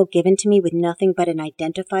sample given to me with nothing but an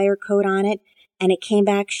identifier code on it, and it came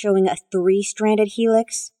back showing a 3-stranded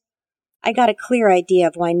helix, I got a clear idea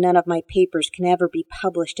of why none of my papers can ever be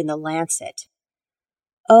published in the Lancet.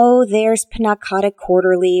 Oh, there's Pannacotta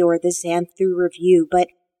Quarterly or the Xanthou Review, but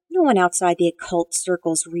no one outside the occult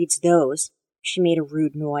circles reads those." She made a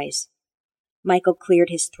rude noise. Michael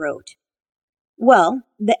cleared his throat. "Well,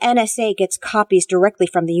 the NSA gets copies directly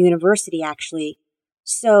from the university, actually.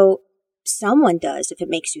 So, someone does if it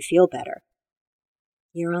makes you feel better."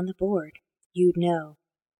 "You're on the board. You'd know."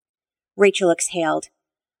 Rachel exhaled.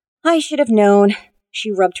 "I should have known."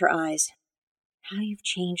 She rubbed her eyes. "How you've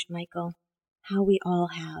changed, Michael. How we all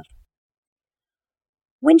have."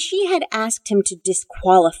 When she had asked him to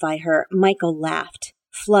disqualify her, Michael laughed,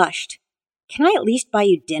 flushed. "Can I at least buy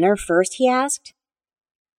you dinner first?" he asked.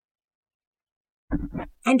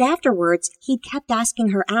 And afterwards, he'd kept asking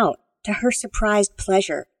her out, to her surprised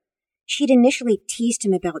pleasure. She'd initially teased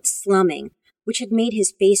him about slumming, which had made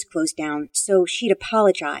his face close down, so she'd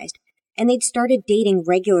apologized, and they'd started dating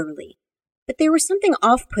regularly. But there was something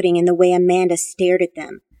off-putting in the way Amanda stared at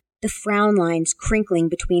them, the frown lines crinkling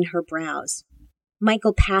between her brows.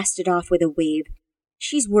 Michael passed it off with a wave.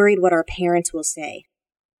 "She's worried what our parents will say."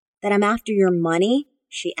 "That I'm after your money?"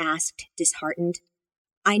 she asked, disheartened.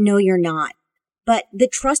 "I know you're not. But the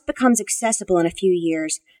trust becomes accessible in a few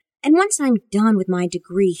years, and once I'm done with my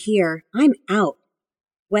degree here, I'm out.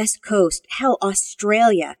 West Coast, hell,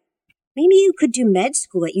 Australia. Maybe you could do med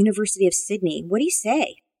school at University of Sydney. What do you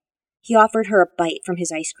say?" He offered her a bite from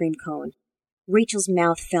his ice cream cone. Rachel's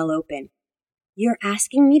mouth fell open. "You're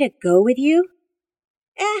asking me to go with you?"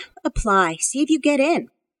 Apply. See if you get in."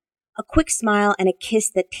 A quick smile and a kiss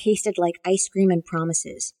that tasted like ice cream and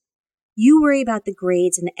promises. "You worry about the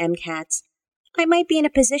grades and the MCATs. I might be in a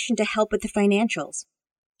position to help with the financials."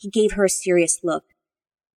 He gave her a serious look.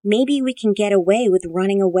 "Maybe we can get away with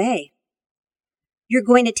running away." "You're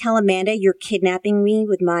going to tell Amanda you're kidnapping me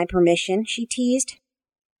with my permission?" she teased.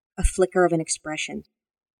 A flicker of an expression.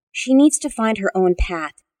 "She needs to find her own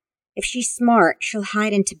path. If she's smart, she'll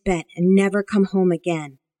hide in Tibet and never come home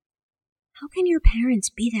again." "How can your parents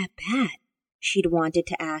be that bad?" she'd wanted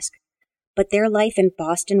to ask. But their life in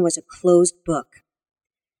Boston was a closed book.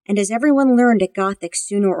 And as everyone learned at Gothic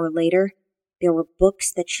sooner or later, there were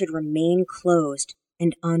books that should remain closed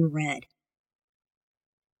and unread.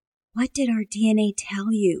 "What did our DNA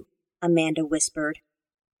tell you?" Amanda whispered.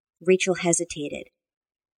 Rachel hesitated.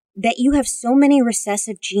 "That you have so many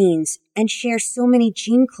recessive genes and share so many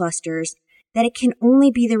gene clusters that it can only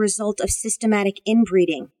be the result of systematic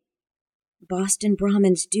inbreeding." "Boston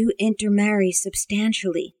Brahmins do intermarry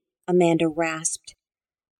substantially," Amanda rasped.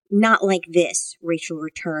 "Not like this," Rachel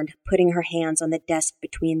returned, putting her hands on the desk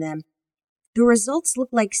between them. "The results look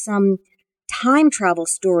like some time travel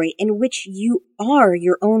story in which you are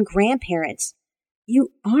your own grandparents.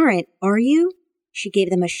 You aren't, are you?" She gave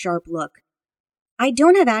them a sharp look. "I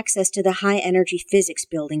don't have access to the high-energy physics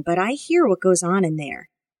building, but I hear what goes on in there."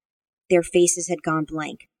 Their faces had gone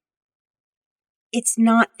blank. "It's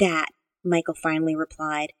not that," Michael finally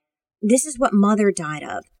replied. "This is what Mother died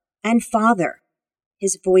of, and Father."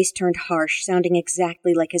 His voice turned harsh, sounding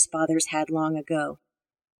exactly like his father's had long ago.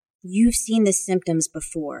 "You've seen the symptoms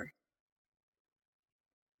before."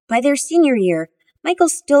 By their senior year, Michael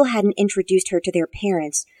still hadn't introduced her to their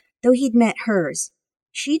parents, though he'd met hers.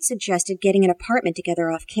 She'd suggested getting an apartment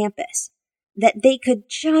together off campus, that they could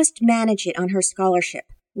just manage it on her scholarship,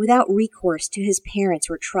 without recourse to his parents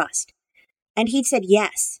or trust. And he'd said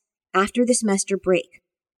yes, after the semester break.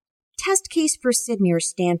 Test case for Sydney or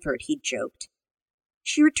Stanford, he'd joked.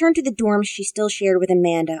 She returned to the dorms she still shared with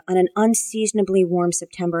Amanda on an unseasonably warm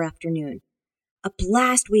September afternoon. A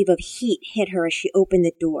blast wave of heat hit her as she opened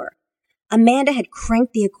the door. Amanda had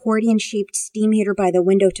cranked the accordion-shaped steam heater by the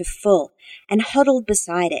window to full and huddled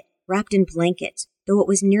beside it, wrapped in blankets, though it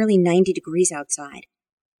was nearly 90 degrees outside.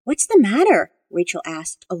 "What's the matter?" Rachel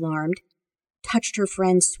asked, alarmed. touched her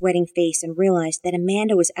friend's sweating face and realized that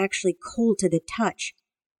Amanda was actually cold to the touch.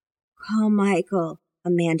 "Call Michael,"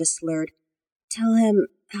 Amanda slurred. "Tell him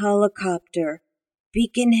helicopter.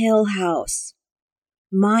 Beacon Hill house."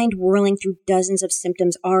 Mind whirling through dozens of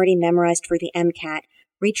symptoms already memorized for the MCAT,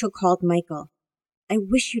 Rachel called Michael. "I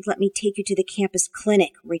wish you'd let me take you to the campus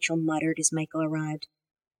clinic," Rachel muttered as Michael arrived.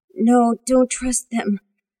 "No, don't trust them.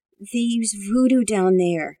 They use voodoo down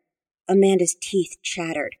there." Amanda's teeth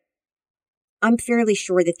chattered. "I'm fairly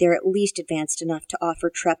sure that they're at least advanced enough to offer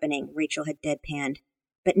trepanning," Rachel had deadpanned,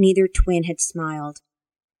 but neither twin had smiled.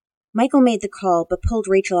 Michael made the call, but pulled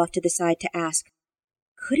Rachel off to the side to ask,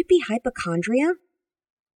 "Could it be hypochondria?"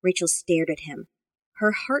 Rachel stared at him.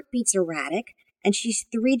 Her heartbeat's erratic, and she's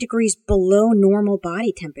 3 degrees below normal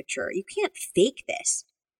body temperature. You can't fake this.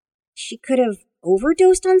 She could have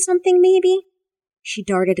overdosed on something, maybe? She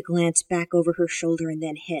darted a glance back over her shoulder and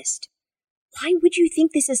then hissed, "Why would you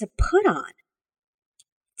think this is a put-on?"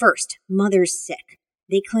 "First, Mother's sick.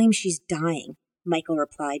 They claim she's dying," Michael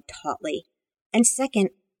replied tautly. "And second,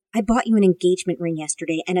 I bought you an engagement ring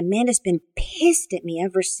yesterday, and Amanda's been pissed at me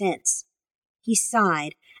ever since." He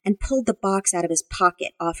sighed and pulled the box out of his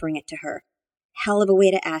pocket, offering it to her. "Hell of a way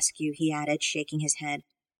to ask you," he added, shaking his head.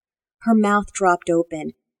 Her mouth dropped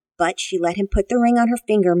open, but she let him put the ring on her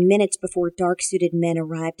finger minutes before dark-suited men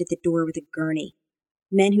arrived at the door with a gurney.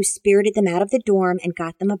 Men who spirited them out of the dorm and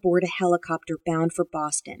got them aboard a helicopter bound for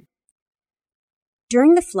Boston.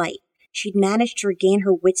 During the flight, she'd managed to regain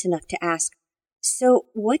her wits enough to ask, "So,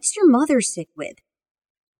 what's your mother sick with?"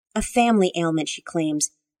 "A family ailment," she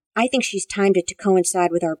claims. "I think she's timed it to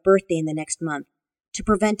coincide with our birthday in the next month, to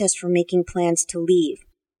prevent us from making plans to leave."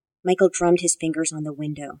 Michael drummed his fingers on the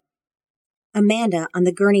window. Amanda, on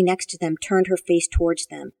the gurney next to them, turned her face towards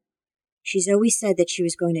them. "She's always said that she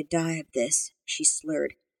was going to die of this," she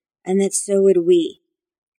slurred, "and that so would we."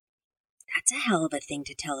 That's a hell of a thing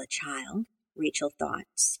to tell a child, Rachel thought,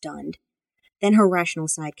 stunned. Then her rational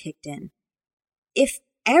side kicked in. If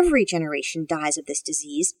every generation dies of this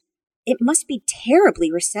disease, it must be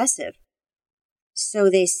terribly recessive. "So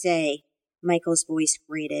they say," Michael's voice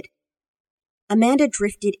grated. Amanda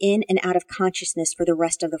drifted in and out of consciousness for the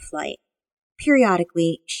rest of the flight.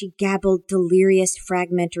 Periodically, she gabbled delirious,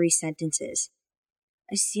 fragmentary sentences.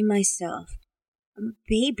 "I see myself. I'm a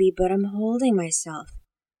baby, but I'm holding myself.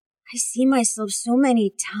 I see myself so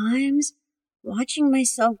many times, watching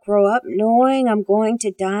myself grow up, knowing I'm going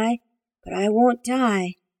to die, but I won't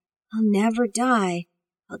die. I'll never die.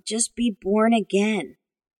 I'll just be born again."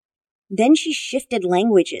 Then she shifted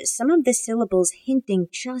languages, some of the syllables hinting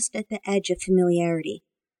just at the edge of familiarity.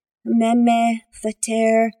 "Meme,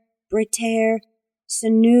 fater, breter,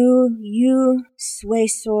 senu, you,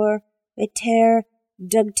 swesor, veter,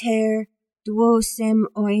 dugter, duosem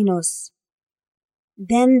oinos."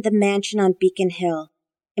 Then the mansion on Beacon Hill,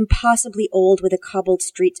 impossibly old with a cobbled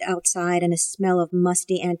street outside and a smell of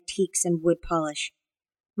musty antiques and wood polish.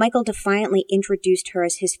 Michael defiantly introduced her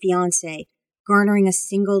as his fiancée, garnering a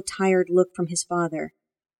single tired look from his father.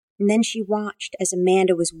 And then she watched as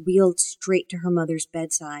Amanda was wheeled straight to her mother's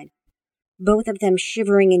bedside, both of them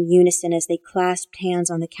shivering in unison as they clasped hands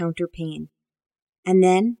on the counterpane. And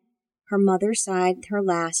then her mother sighed her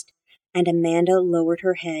last, and Amanda lowered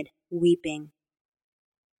her head, weeping.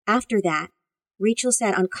 After that, Rachel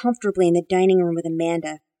sat uncomfortably in the dining room with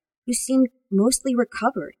Amanda, who seemed mostly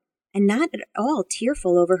recovered and not at all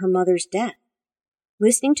tearful over her mother's death.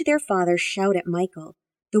 Listening to their father shout at Michael,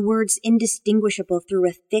 the words indistinguishable through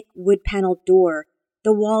a thick wood-paneled door,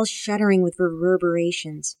 the walls shuddering with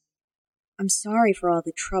reverberations. "I'm sorry for all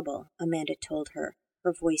the trouble," Amanda told her,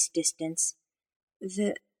 her voice distant.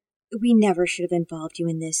 We never should have involved you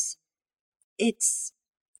in this. It's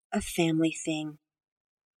a family thing."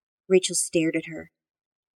 Rachel stared at her.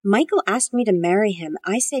 "Michael asked me to marry him.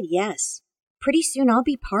 I said yes. Pretty soon I'll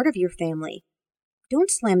be part of your family. Don't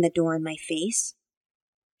slam the door in my face."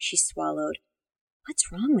 She swallowed.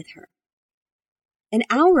 What's wrong with her? "An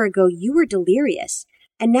hour ago you were delirious,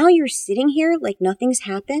 and now you're sitting here like nothing's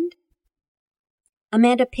happened?"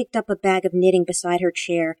 Amanda picked up a bag of knitting beside her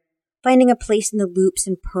chair, finding a place in the loops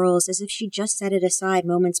and pearls as if she'd just set it aside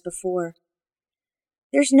moments before.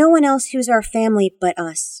 "There's no one else who's our family but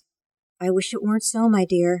us. I wish it weren't so, my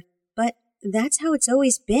dear, but that's how it's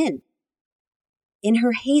always been." In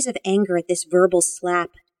her haze of anger at this verbal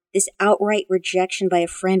slap, this outright rejection by a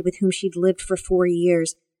friend with whom she'd lived for 4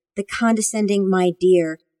 years, the condescending "my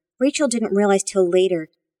dear," Rachel didn't realize till later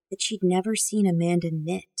that she'd never seen Amanda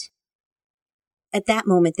knit. At that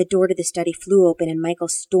moment, the door to the study flew open and Michael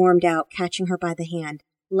stormed out, catching her by the hand.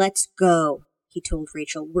 "Let's go," he told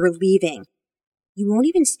Rachel. "We're leaving." "You won't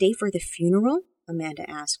even stay for the funeral?" Amanda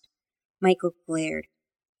asked. Michael glared.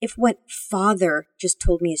 If what father just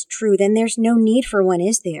told me is true, then there's no need for one,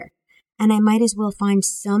 is there? And I might as well find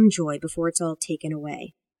some joy before it's all taken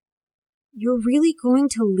away. You're really going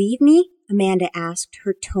to leave me? Amanda asked,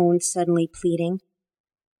 her tone suddenly pleading.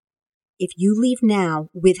 If you leave now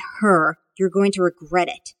with her, you're going to regret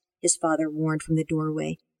it, his father warned from the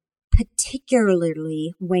doorway.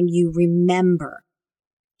 Particularly when you remember.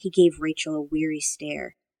 He gave Rachel a weary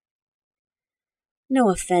stare. No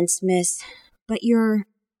offense, miss, but you're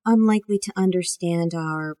unlikely to understand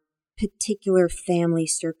our particular family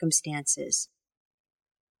circumstances.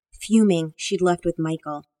 Fuming, she'd left with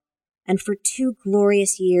Michael, and for 2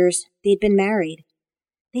 glorious years they'd been married.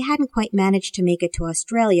 They hadn't quite managed to make it to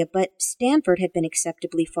Australia, but Stanford had been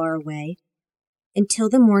acceptably far away. Until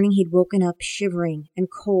the morning he'd woken up shivering and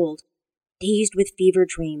cold, dazed with fever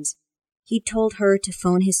dreams. He'd told her to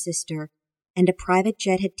phone his sister, and a private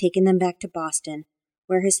jet had taken them back to Boston,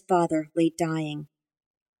 where his father lay dying.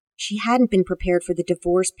 She hadn't been prepared for the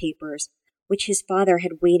divorce papers, which his father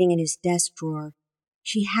had waiting in his desk drawer.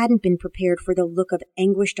 She hadn't been prepared for the look of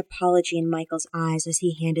anguished apology in Michael's eyes as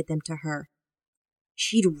he handed them to her.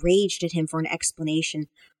 She'd raged at him for an explanation,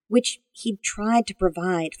 which he'd tried to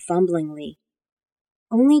provide fumblingly.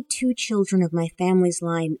 Only 2 children of my family's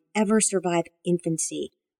line ever survived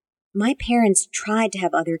infancy. My parents tried to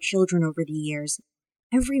have other children over the years.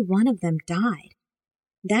 Every one of them died.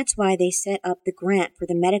 That's why they set up the grant for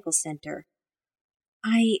the medical center.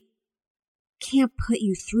 I can't put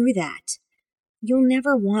you through that. You'll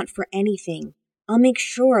never want for anything. I'll make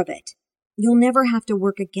sure of it. You'll never have to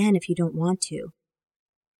work again if you don't want to.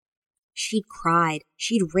 She'd cried.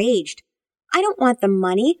 She'd raged. I don't want the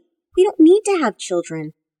money. We don't need to have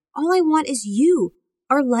children. All I want is you,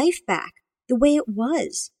 our life back, the way it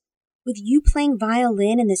was. With you playing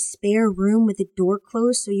violin in the spare room with the door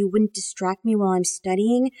closed so you wouldn't distract me while I'm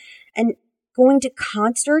studying, and going to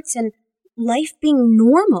concerts, and life being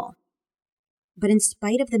normal. But in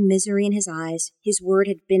spite of the misery in his eyes, his word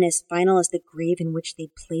had been as final as the grave in which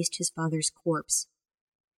they'd placed his father's corpse.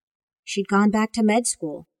 She'd gone back to med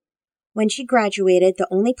school. When she graduated, the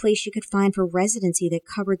only place she could find for residency that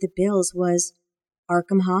covered the bills was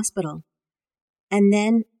Arkham Hospital. And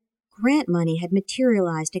then grant money had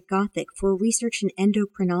materialized at Gothic for research in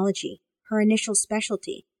endocrinology, her initial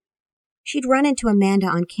specialty. She'd run into Amanda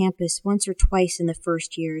on campus once or twice in the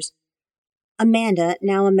first years. Amanda,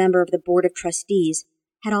 now a member of the Board of Trustees,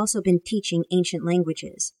 had also been teaching ancient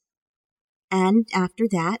languages. And after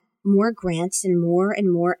that, more grants and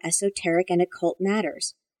more esoteric and occult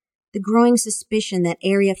matters. The growing suspicion that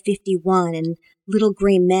Area 51 and little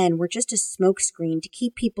gray men were just a smokescreen to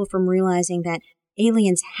keep people from realizing that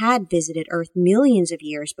aliens had visited Earth millions of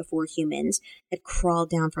years before humans had crawled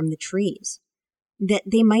down from the trees. That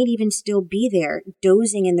they might even still be there,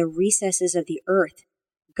 dozing in the recesses of the Earth,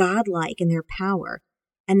 godlike in their power,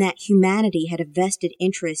 and that humanity had a vested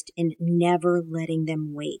interest in never letting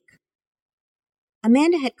them wake.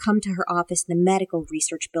 Amanda had come to her office in the medical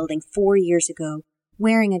research building 4 years ago,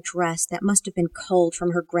 wearing a dress that must have been culled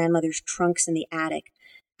from her grandmother's trunks in the attic,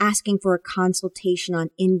 asking for a consultation on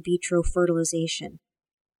in vitro fertilization.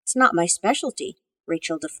 It's not my specialty,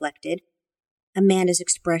 Rachel deflected. Amanda's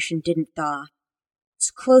expression didn't thaw. It's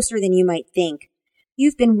closer than you might think.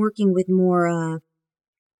 You've been working with more,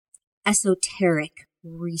 esoteric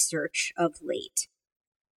research of late.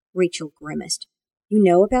 Rachel grimaced. You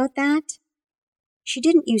know about that? She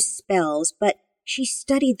didn't use spells, but she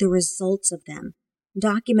studied the results of them,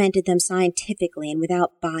 documented them scientifically and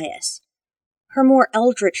without bias. Her more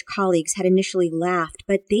eldritch colleagues had initially laughed,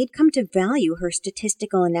 but they'd come to value her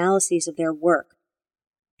statistical analyses of their work.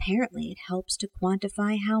 Apparently, it helps to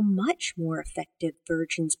quantify how much more effective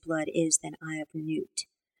virgin's blood is than Eye of Newt.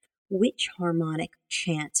 Which harmonic,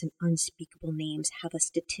 chants, and unspeakable names have a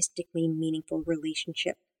statistically meaningful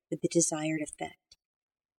relationship with the desired effect?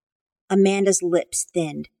 Amanda's lips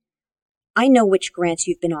thinned. I know which grants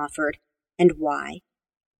you've been offered, and why.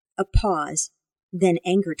 A pause, then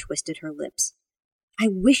anger twisted her lips. I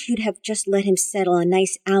wish you'd have just let him settle a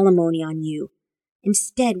nice alimony on you.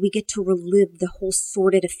 Instead, we get to relive the whole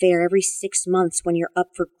sordid affair every 6 months when you're up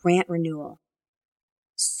for grant renewal.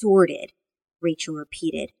 Sordid, Rachel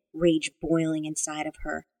repeated, rage boiling inside of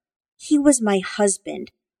her. He was my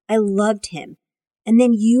husband. I loved him. And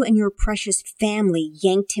then you and your precious family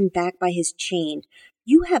yanked him back by his chain.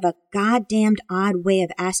 You have a goddamned odd way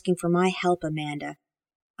of asking for my help, Amanda.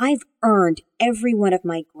 I've earned every one of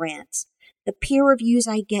my grants. The peer reviews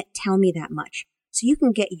I get tell me that much. So you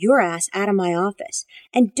can get your ass out of my office,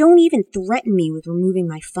 and don't even threaten me with removing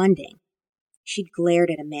my funding. She'd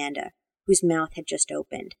glared at Amanda, whose mouth had just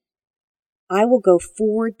opened. I will go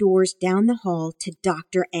 4 doors down the hall to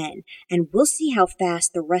Dr. N, and we'll see how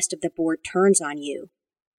fast the rest of the board turns on you.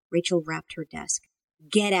 Rachel rapped her desk.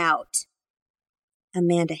 Get out!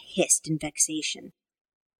 Amanda hissed in vexation.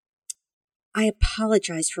 I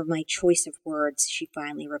apologize for my choice of words, she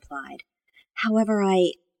finally replied. However,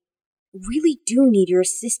 I really do need your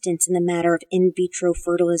assistance in the matter of in vitro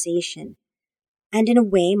fertilization. And in a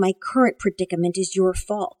way, my current predicament is your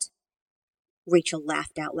fault. Rachel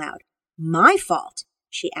laughed out loud. My fault?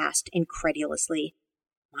 She asked incredulously.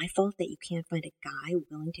 My fault that you can't find a guy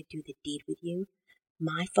willing to do the deed with you?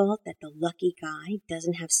 My fault that the lucky guy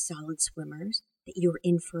doesn't have solid swimmers? That you're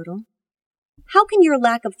infertile? How can your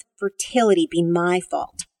lack of fertility be my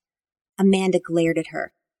fault? Amanda glared at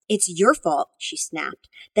her. It's your fault, she snapped,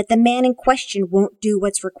 that the man in question won't do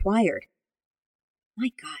what's required. My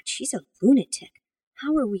God, she's a lunatic.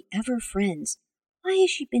 How are we ever friends? Why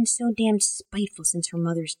has she been so damned spiteful since her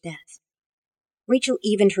mother's death? Rachel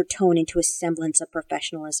evened her tone into a semblance of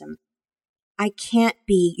professionalism. I can't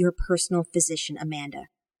be your personal physician, Amanda.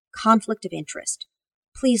 Conflict of interest.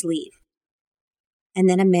 Please leave. And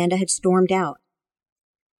then Amanda had stormed out.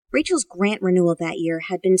 Rachel's grant renewal that year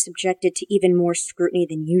had been subjected to even more scrutiny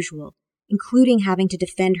than usual, including having to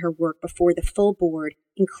defend her work before the full board,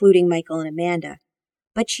 including Michael and Amanda.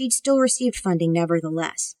 But she'd still received funding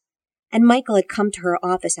nevertheless. And Michael had come to her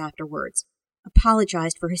office afterwards,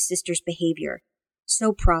 apologized for his sister's behavior.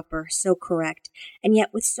 So proper, so correct, and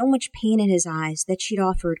yet with so much pain in his eyes that she'd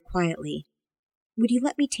offered quietly, Would you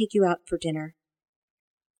let me take you out for dinner?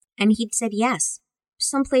 And he'd said yes,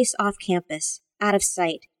 someplace off campus, out of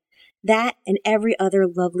sight. That and every other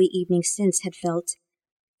lovely evening since had felt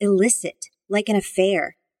illicit, like an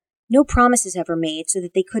affair. No promises ever made so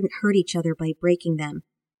that they couldn't hurt each other by breaking them.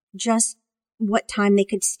 Just what time they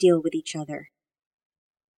could steal with each other.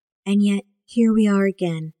 And yet, here we are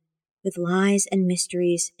again, with lies and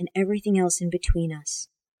mysteries and everything else in between us.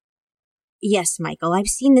 Yes, Michael, I've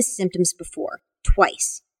seen the symptoms before,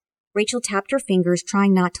 twice. Rachel tapped her fingers,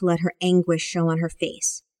 trying not to let her anguish show on her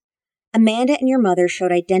face. Amanda and your mother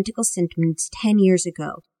showed identical symptoms 10 years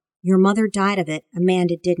ago. Your mother died of it,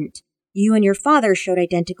 Amanda didn't. You and your father showed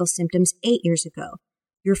identical symptoms 8 years ago.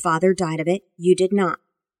 Your father died of it, you did not.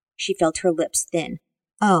 She felt her lips thin.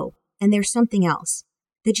 Oh, and there's something else.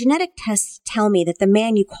 The genetic tests tell me that the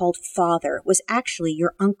man you called father was actually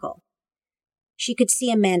your uncle. She could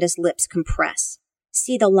see Amanda's lips compress,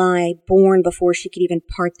 see the lie born before she could even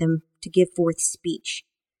part them to give forth speech.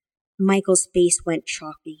 Michael's face went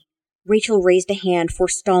chalky. Rachel raised a hand,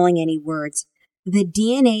 forestalling any words. The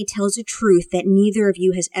DNA tells a truth that neither of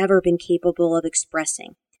you has ever been capable of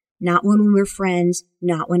expressing. Not when we were friends,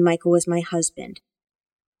 not when Michael was my husband,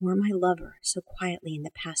 or my lover so quietly in the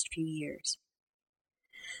past few years.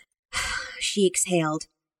 She exhaled.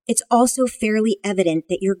 It's also fairly evident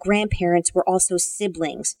that your grandparents were also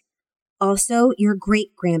siblings. Also, your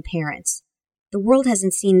great-grandparents. The world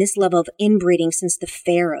hasn't seen this level of inbreeding since the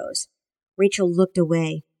pharaohs. Rachel looked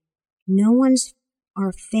away. No one's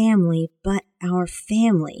our family but our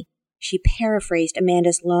family, she paraphrased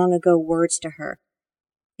Amanda's long-ago words to her.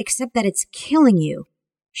 Except that it's killing you,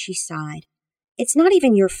 she sighed. It's not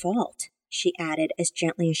even your fault, she added as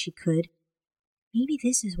gently as she could. Maybe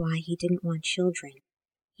this is why he didn't want children.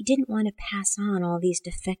 He didn't want to pass on all these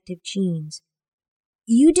defective genes.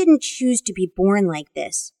 You didn't choose to be born like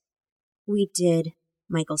this. We did,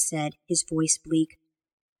 Michael said, his voice bleak.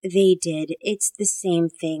 They did. It's the same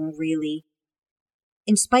thing, really.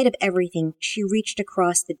 In spite of everything, she reached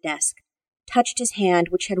across the desk, touched his hand,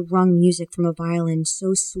 which had wrung music from a violin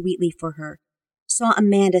so sweetly for her, saw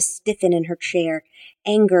Amanda stiffen in her chair,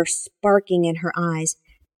 anger sparking in her eyes.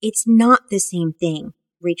 It's not the same thing,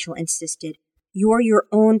 Rachel insisted. You're your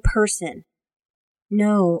own person.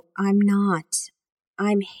 No, I'm not.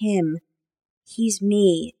 I'm him. He's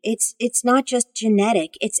me. It's not just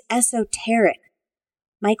genetic, it's esoteric.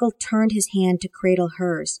 Michael turned his hand to cradle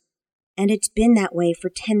hers. And it's been that way for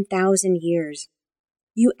 10,000 years.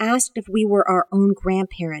 You asked if we were our own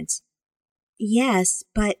grandparents. Yes,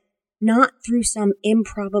 but not through some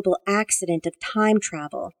improbable accident of time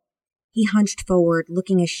travel. He hunched forward,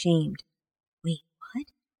 looking ashamed. Wait, what?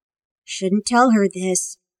 Shouldn't tell her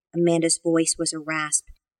this. Amanda's voice was a rasp.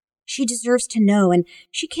 She deserves to know, and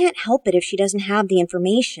she can't help it if she doesn't have the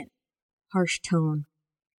information. Harsh tone.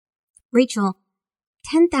 Rachel,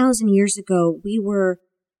 10,000 years ago, we were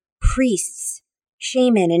priests,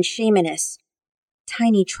 shaman and shamaness.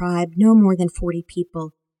 Tiny tribe, no more than 40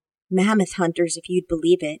 people. Mammoth hunters, if you'd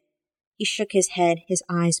believe it. He shook his head, his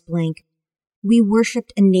eyes blank. We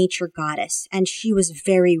worshipped a nature goddess, and she was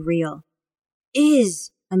very real.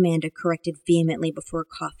 Amanda corrected vehemently before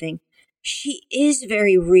coughing. She is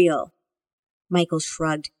very real. Michael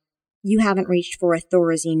shrugged. You haven't reached for a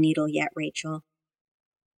Thorazine needle yet, Rachel.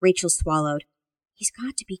 Rachel swallowed. He's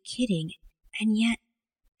got to be kidding, and yet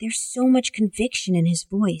there's so much conviction in his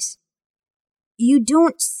voice. You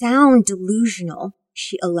don't sound delusional,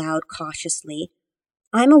 she allowed cautiously.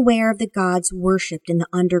 I'm aware of the gods worshipped in the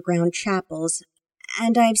underground chapels,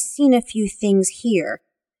 and I've seen a few things here.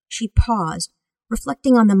 She paused,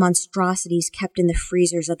 reflecting on the monstrosities kept in the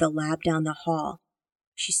freezers of the lab down the hall.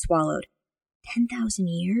 She swallowed. 10,000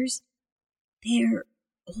 years? They're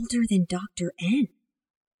older than Dr. N.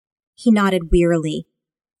 He nodded wearily.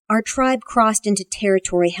 Our tribe crossed into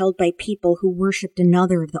territory held by people who worshipped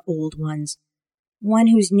another of the old ones, one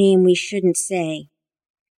whose name we shouldn't say.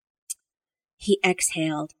 He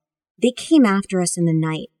exhaled. They came after us in the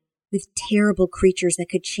night, with terrible creatures that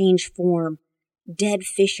could change form, dead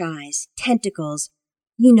fish eyes, tentacles.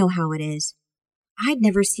 You know how it is. I'd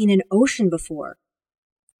never seen an ocean before.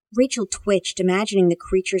 Rachel twitched, imagining the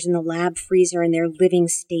creatures in the lab freezer in their living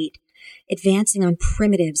state, advancing on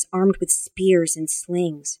primitives armed with spears and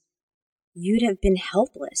slings. You'd have been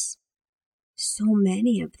helpless. So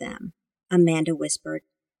many of them, Amanda whispered.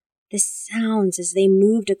 The sounds as they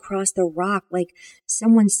moved across the rock like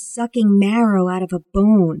someone sucking marrow out of a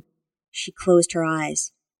bone. She closed her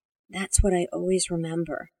eyes. That's what I always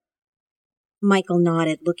remember. Michael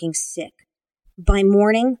nodded, looking sick. By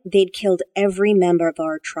morning, they'd killed every member of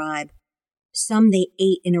our tribe. Some they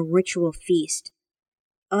ate in a ritual feast.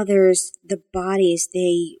 Others, the bodies,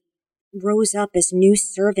 they rose up as new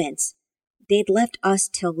servants. They'd left us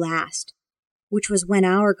till last, which was when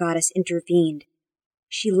our goddess intervened.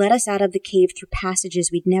 She led us out of the cave through passages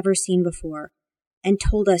we'd never seen before, and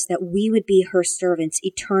told us that we would be her servants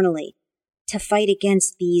eternally, to fight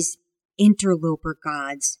against these interloper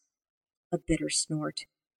gods. A bitter snort.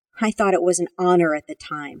 I thought it was an honor at the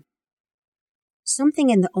time. Something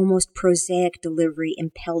in the almost prosaic delivery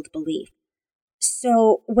impelled belief.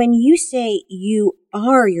 So, when you say you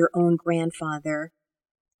are your own grandfather,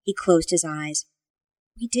 he closed his eyes.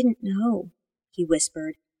 We didn't know, he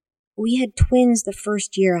whispered. We had twins the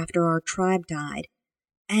first year after our tribe died,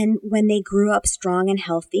 and when they grew up strong and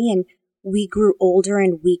healthy and we grew older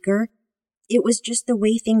and weaker, it was just the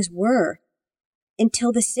way things were,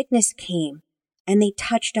 until the sickness came and they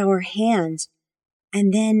touched our hands,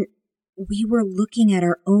 and then we were looking at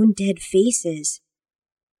our own dead faces.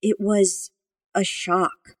 It was a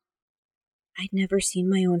shock. I'd never seen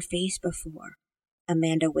my own face before,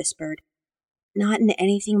 Amanda whispered, not in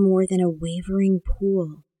anything more than a wavering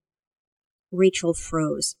pool. Rachel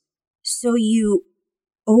froze. So you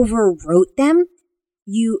overwrote them?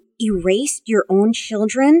 You erased your own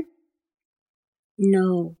children?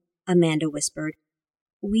 No, Amanda whispered.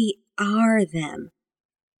 We are them.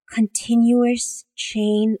 Continuous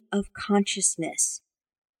chain of consciousness.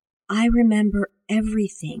 I remember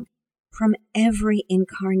everything from every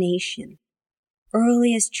incarnation,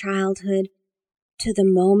 earliest childhood to the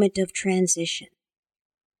moment of transition.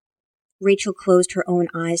 Rachel closed her own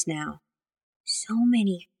eyes now. So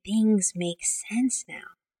many things make sense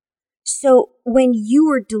now. So when you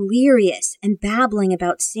were delirious and babbling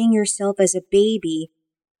about seeing yourself as a baby,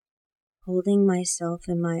 holding myself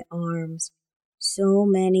in my arms, so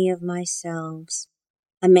many of myselves,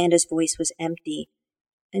 Amanda's voice was empty,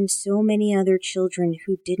 and so many other children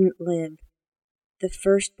who didn't live. The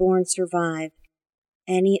firstborn survived,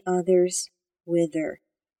 any others wither.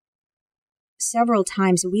 Several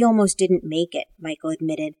times we almost didn't make it, Michael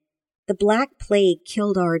admitted. The Black Plague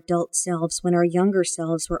killed our adult selves when our younger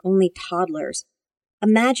selves were only toddlers.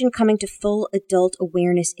 Imagine coming to full adult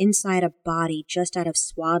awareness inside a body just out of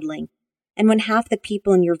swaddling, and when half the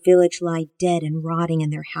people in your village lie dead and rotting in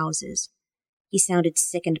their houses. He sounded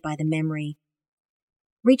sickened by the memory.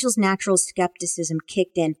 Rachel's natural skepticism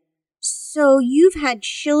kicked in. So you've had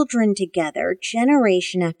children together,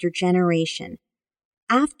 generation after generation.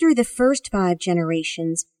 After the first 5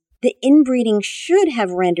 generations, the inbreeding should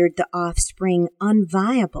have rendered the offspring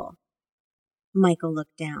unviable. Michael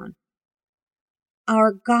looked down.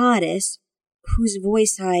 Our goddess, whose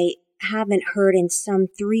voice I haven't heard in some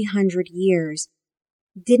 300 years,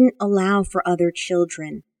 didn't allow for other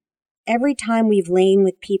children. Every time we've lain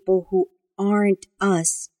with people who aren't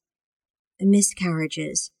us,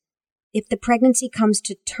 miscarriages. If the pregnancy comes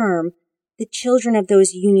to term, the children of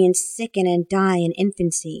those unions sicken and die in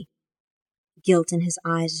infancy. Guilt in his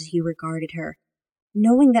eyes as he regarded her.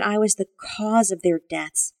 Knowing that I was the cause of their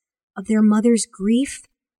deaths, of their mother's grief,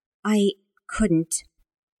 I couldn't.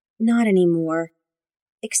 Not anymore.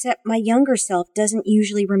 Except my younger self doesn't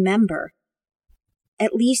usually remember.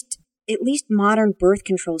 At least modern birth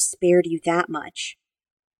control spared you that much.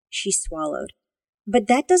 She swallowed. But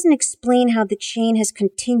that doesn't explain how the chain has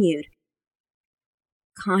continued.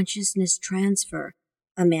 Consciousness transfer,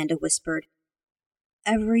 Amanda whispered.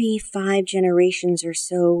 Every 5 generations or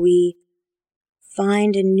so, we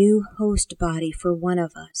find a new host body for one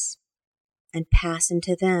of us and pass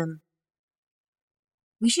into them.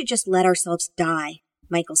 We should just let ourselves die,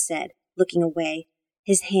 Michael said, looking away,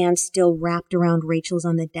 his hand still wrapped around Rachel's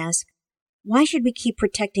on the desk. Why should we keep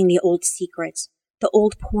protecting the old secrets, the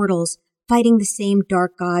old portals, fighting the same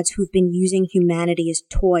dark gods who've been using humanity as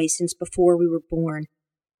toys since before we were born?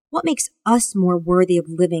 What makes us more worthy of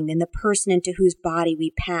living than the person into whose body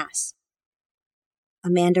we pass?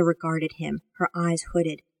 Amanda regarded him, her eyes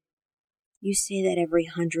hooded. You say that every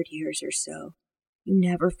 100 years or so. You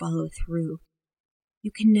never follow through.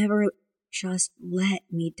 You can never just let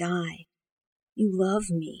me die. You love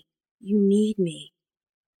me. You need me.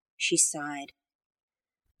 She sighed.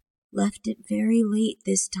 Left it very late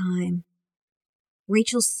this time.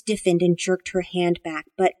 Rachel stiffened and jerked her hand back,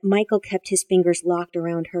 but Michael kept his fingers locked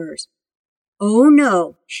around hers. Oh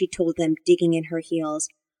no, she told them, digging in her heels.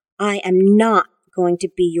 I am not going to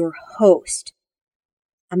be your host.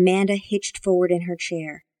 Amanda hitched forward in her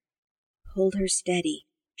chair. Hold her steady,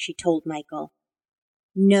 she told Michael.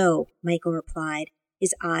 No, Michael replied,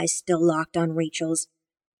 his eyes still locked on Rachel's.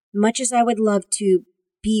 Much as I would love to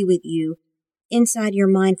be with you, inside your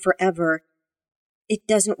mind forever, it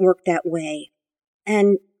doesn't work that way.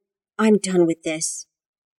 And I'm done with this.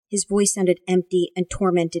 His voice sounded empty and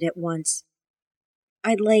tormented at once.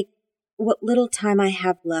 I'd like what little time I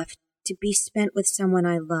have left to be spent with someone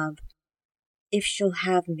I love, if she'll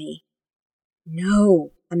have me.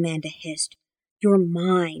 No, Amanda hissed. You're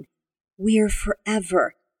mine. We're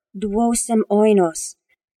forever. Duosem oinos.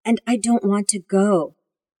 And I don't want to go.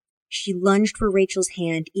 She lunged for Rachel's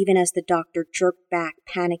hand even as the doctor jerked back,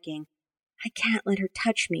 panicking. I can't let her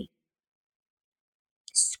touch me.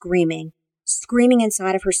 Screaming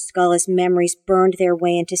inside of her skull as memories burned their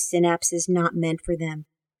way into synapses not meant for them.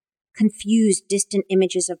 Confused, distant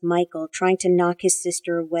images of Michael trying to knock his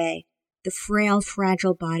sister away, the frail,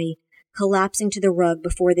 fragile body collapsing to the rug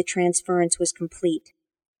before the transference was complete.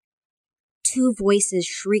 2 voices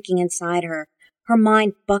shrieking inside her, her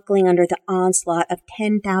mind buckling under the onslaught of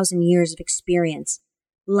 10,000 years of experience,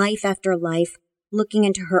 life after life, looking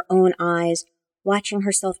into her own eyes, watching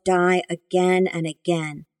herself die again and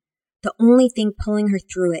again. The only thing pulling her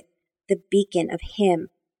through it, the beacon of him,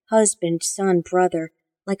 husband, son, brother,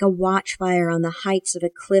 like a watchfire on the heights of a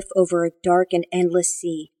cliff over a dark and endless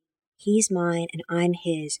sea. He's mine and I'm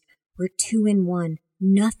his. We're 2 in 1.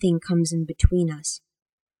 Nothing comes in between us.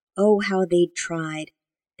 Oh, how they'd tried.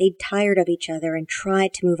 They'd tired of each other and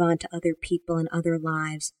tried to move on to other people and other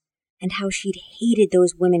lives, and how she'd hated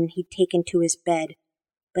those women he'd taken to his bed.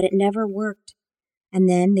 But it never worked. And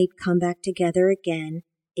then they'd come back together again,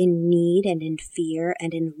 in need and in fear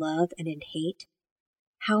and in love and in hate.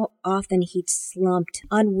 How often he'd slumped,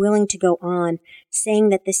 unwilling to go on, saying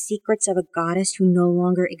that the secrets of a goddess who no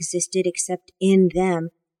longer existed except in them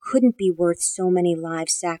couldn't be worth so many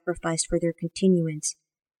lives sacrificed for their continuance.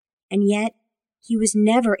 And yet, he was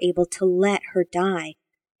never able to let her die,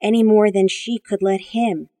 any more than she could let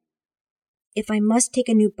him. If I must take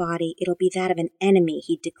a new body, it'll be that of an enemy,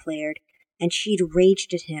 he declared, and she'd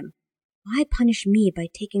raged at him. Why punish me by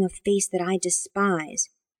taking a face that I despise?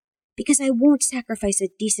 Because I won't sacrifice a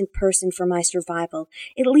decent person for my survival.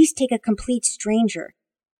 At least take a complete stranger.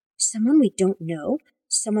 Someone we don't know?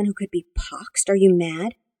 Someone who could be poxed? Are you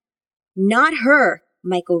mad? Not her,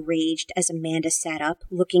 Michael raged as Amanda sat up,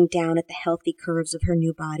 looking down at the healthy curves of her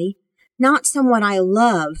new body. Not someone I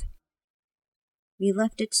love. We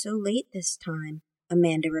left it so late this time,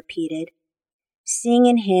 Amanda repeated, seeing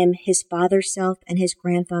in him his father's self and his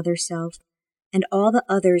grandfather's self, and all the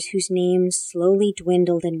others whose names slowly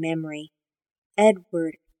dwindled in memory.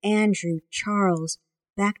 Edward, Andrew, Charles,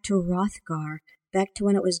 back to Rothgar, back to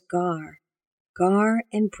when it was Gar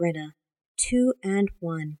and Brenna, 2 and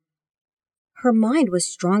 1. Her mind was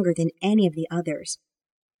stronger than any of the others.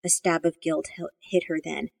 A stab of guilt hit her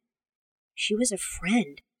then. She was a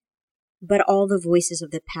friend. But all the voices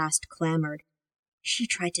of the past clamored. She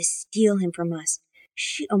tried to steal him from us.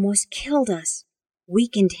 She almost killed us.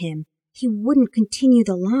 Weakened him. He wouldn't continue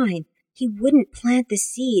the line. He wouldn't plant the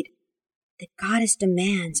seed. The goddess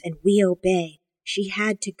demands, and we obey. She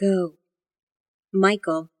had to go.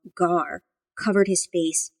 Michael, Gar, covered his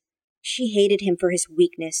face. She hated him for his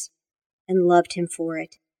weakness, and loved him for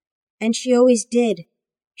it. And she always did.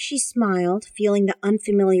 She smiled, feeling the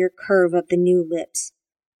unfamiliar curve of the new lips.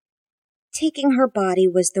 Taking her body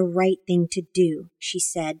was the right thing to do, she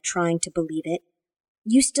said, trying to believe it.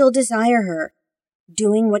 You still desire her.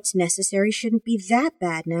 Doing what's necessary shouldn't be that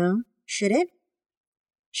bad now, should it?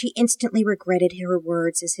 She instantly regretted her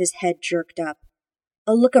words as his head jerked up.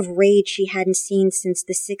 A look of rage she hadn't seen since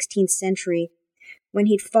the 16th century, when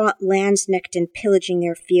he'd fought Landsknechten pillaging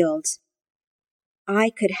their fields. I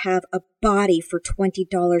could have a body for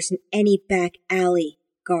 $20 in any back alley,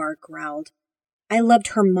 Gar growled. I loved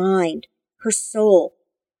her mind, her soul,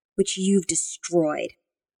 which you've destroyed.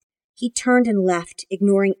 He turned and left,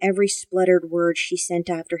 ignoring every spluttered word she sent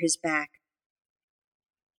after his back.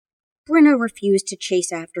 Brenna refused to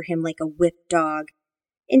chase after him like a whipped dog.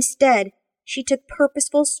 Instead, she took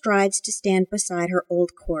purposeful strides to stand beside her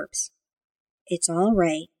old corpse. It's all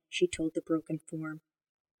right, she told the broken form.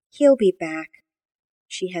 He'll be back.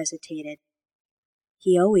 She hesitated.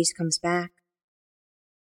 He always comes back.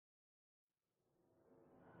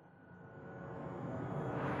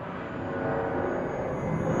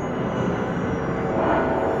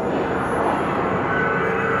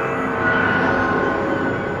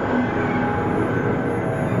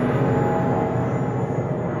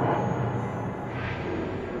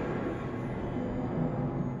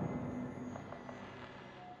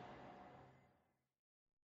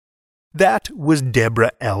 That was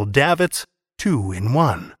Deborah L. Davitt's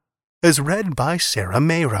 2-in-1, as read by Sarah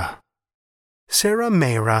Mayra. Sarah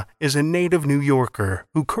Mayra is a native New Yorker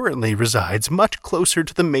who currently resides much closer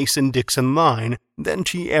to the Mason-Dixon line than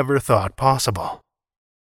she ever thought possible.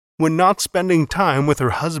 When not spending time with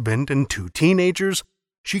her husband and 2 teenagers,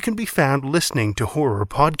 she can be found listening to horror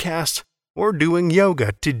podcasts or doing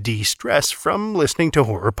yoga to de-stress from listening to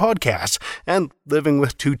horror podcasts and living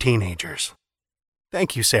with 2 teenagers.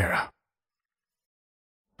 Thank you, Sarah.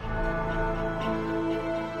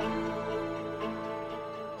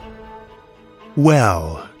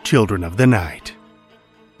 Well, children of the night,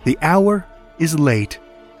 the hour is late,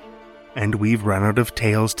 and we've run out of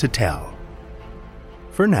tales to tell.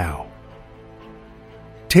 For now.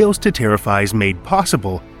 Tales to Terrify is made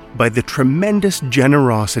possible by the tremendous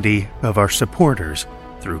generosity of our supporters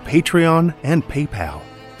through Patreon and PayPal.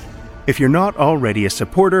 If you're not already a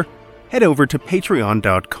supporter, head over to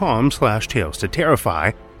patreon.com/Tales to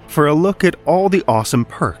Terrify for a look at all the awesome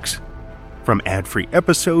perks. From ad-free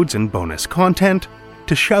episodes and bonus content,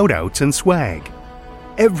 to shout-outs and swag.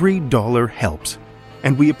 Every dollar helps,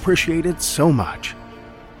 and we appreciate it so much.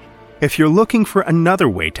 If you're looking for another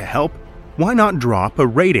way to help, why not drop a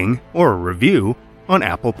rating or a review on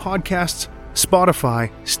Apple Podcasts, Spotify,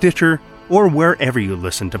 Stitcher, or wherever you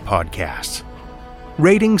listen to podcasts.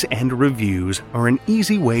 Ratings and reviews are an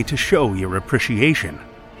easy way to show your appreciation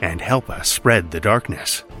and help us spread the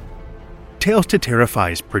darkness. Tales to Terrify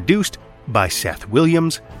is produced by Seth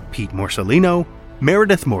Williams, Pete Morcellino,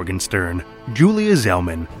 Meredith Morgenstern, Julia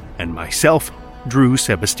Zellman, and myself, Drew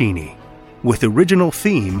Sebastini, with original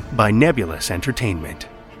theme by Nebulous Entertainment.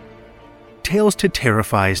 Tales to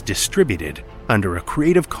Terrify is distributed under a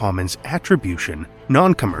Creative Commons Attribution,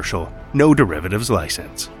 Non-Commercial, No Derivatives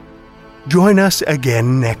license. Join us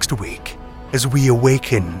again next week as we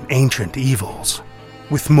awaken ancient evils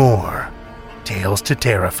with more Tales to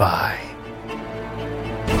Terrify.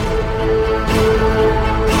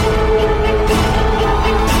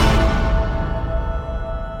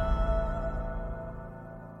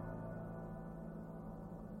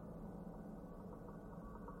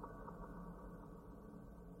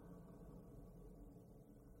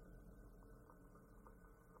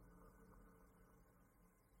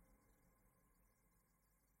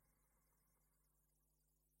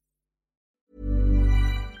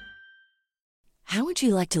 How would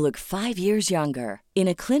you like to look 5 years younger? In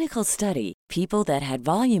a clinical study, people that had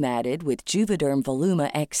volume added with Juvederm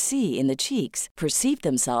Voluma XC in the cheeks perceived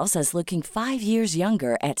themselves as looking 5 years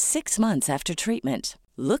younger at 6 months after treatment.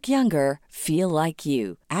 Look younger, feel like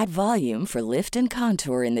you. Add volume for lift and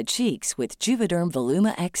contour in the cheeks with Juvederm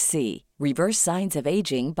Voluma XC. Reverse signs of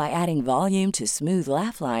aging by adding volume to smooth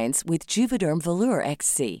laugh lines with Juvederm Volure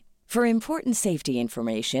XC. For important safety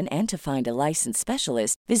information and to find a licensed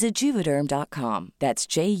specialist, visit Juvederm.com. That's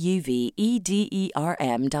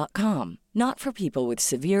JUVEDERM.com. Not for people with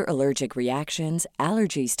severe allergic reactions,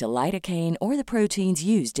 allergies to lidocaine, or the proteins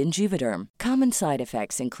used in Juvederm. Common side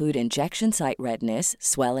effects include injection site redness,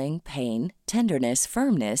 swelling, pain, tenderness,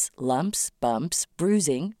 firmness, lumps, bumps,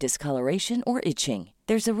 bruising, discoloration, or itching.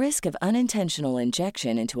 There's a risk of unintentional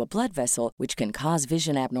injection into a blood vessel, which can cause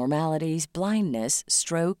vision abnormalities, blindness,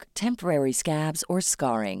 stroke, temporary scabs, or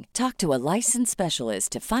scarring. Talk to a licensed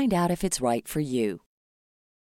specialist to find out if it's right for you.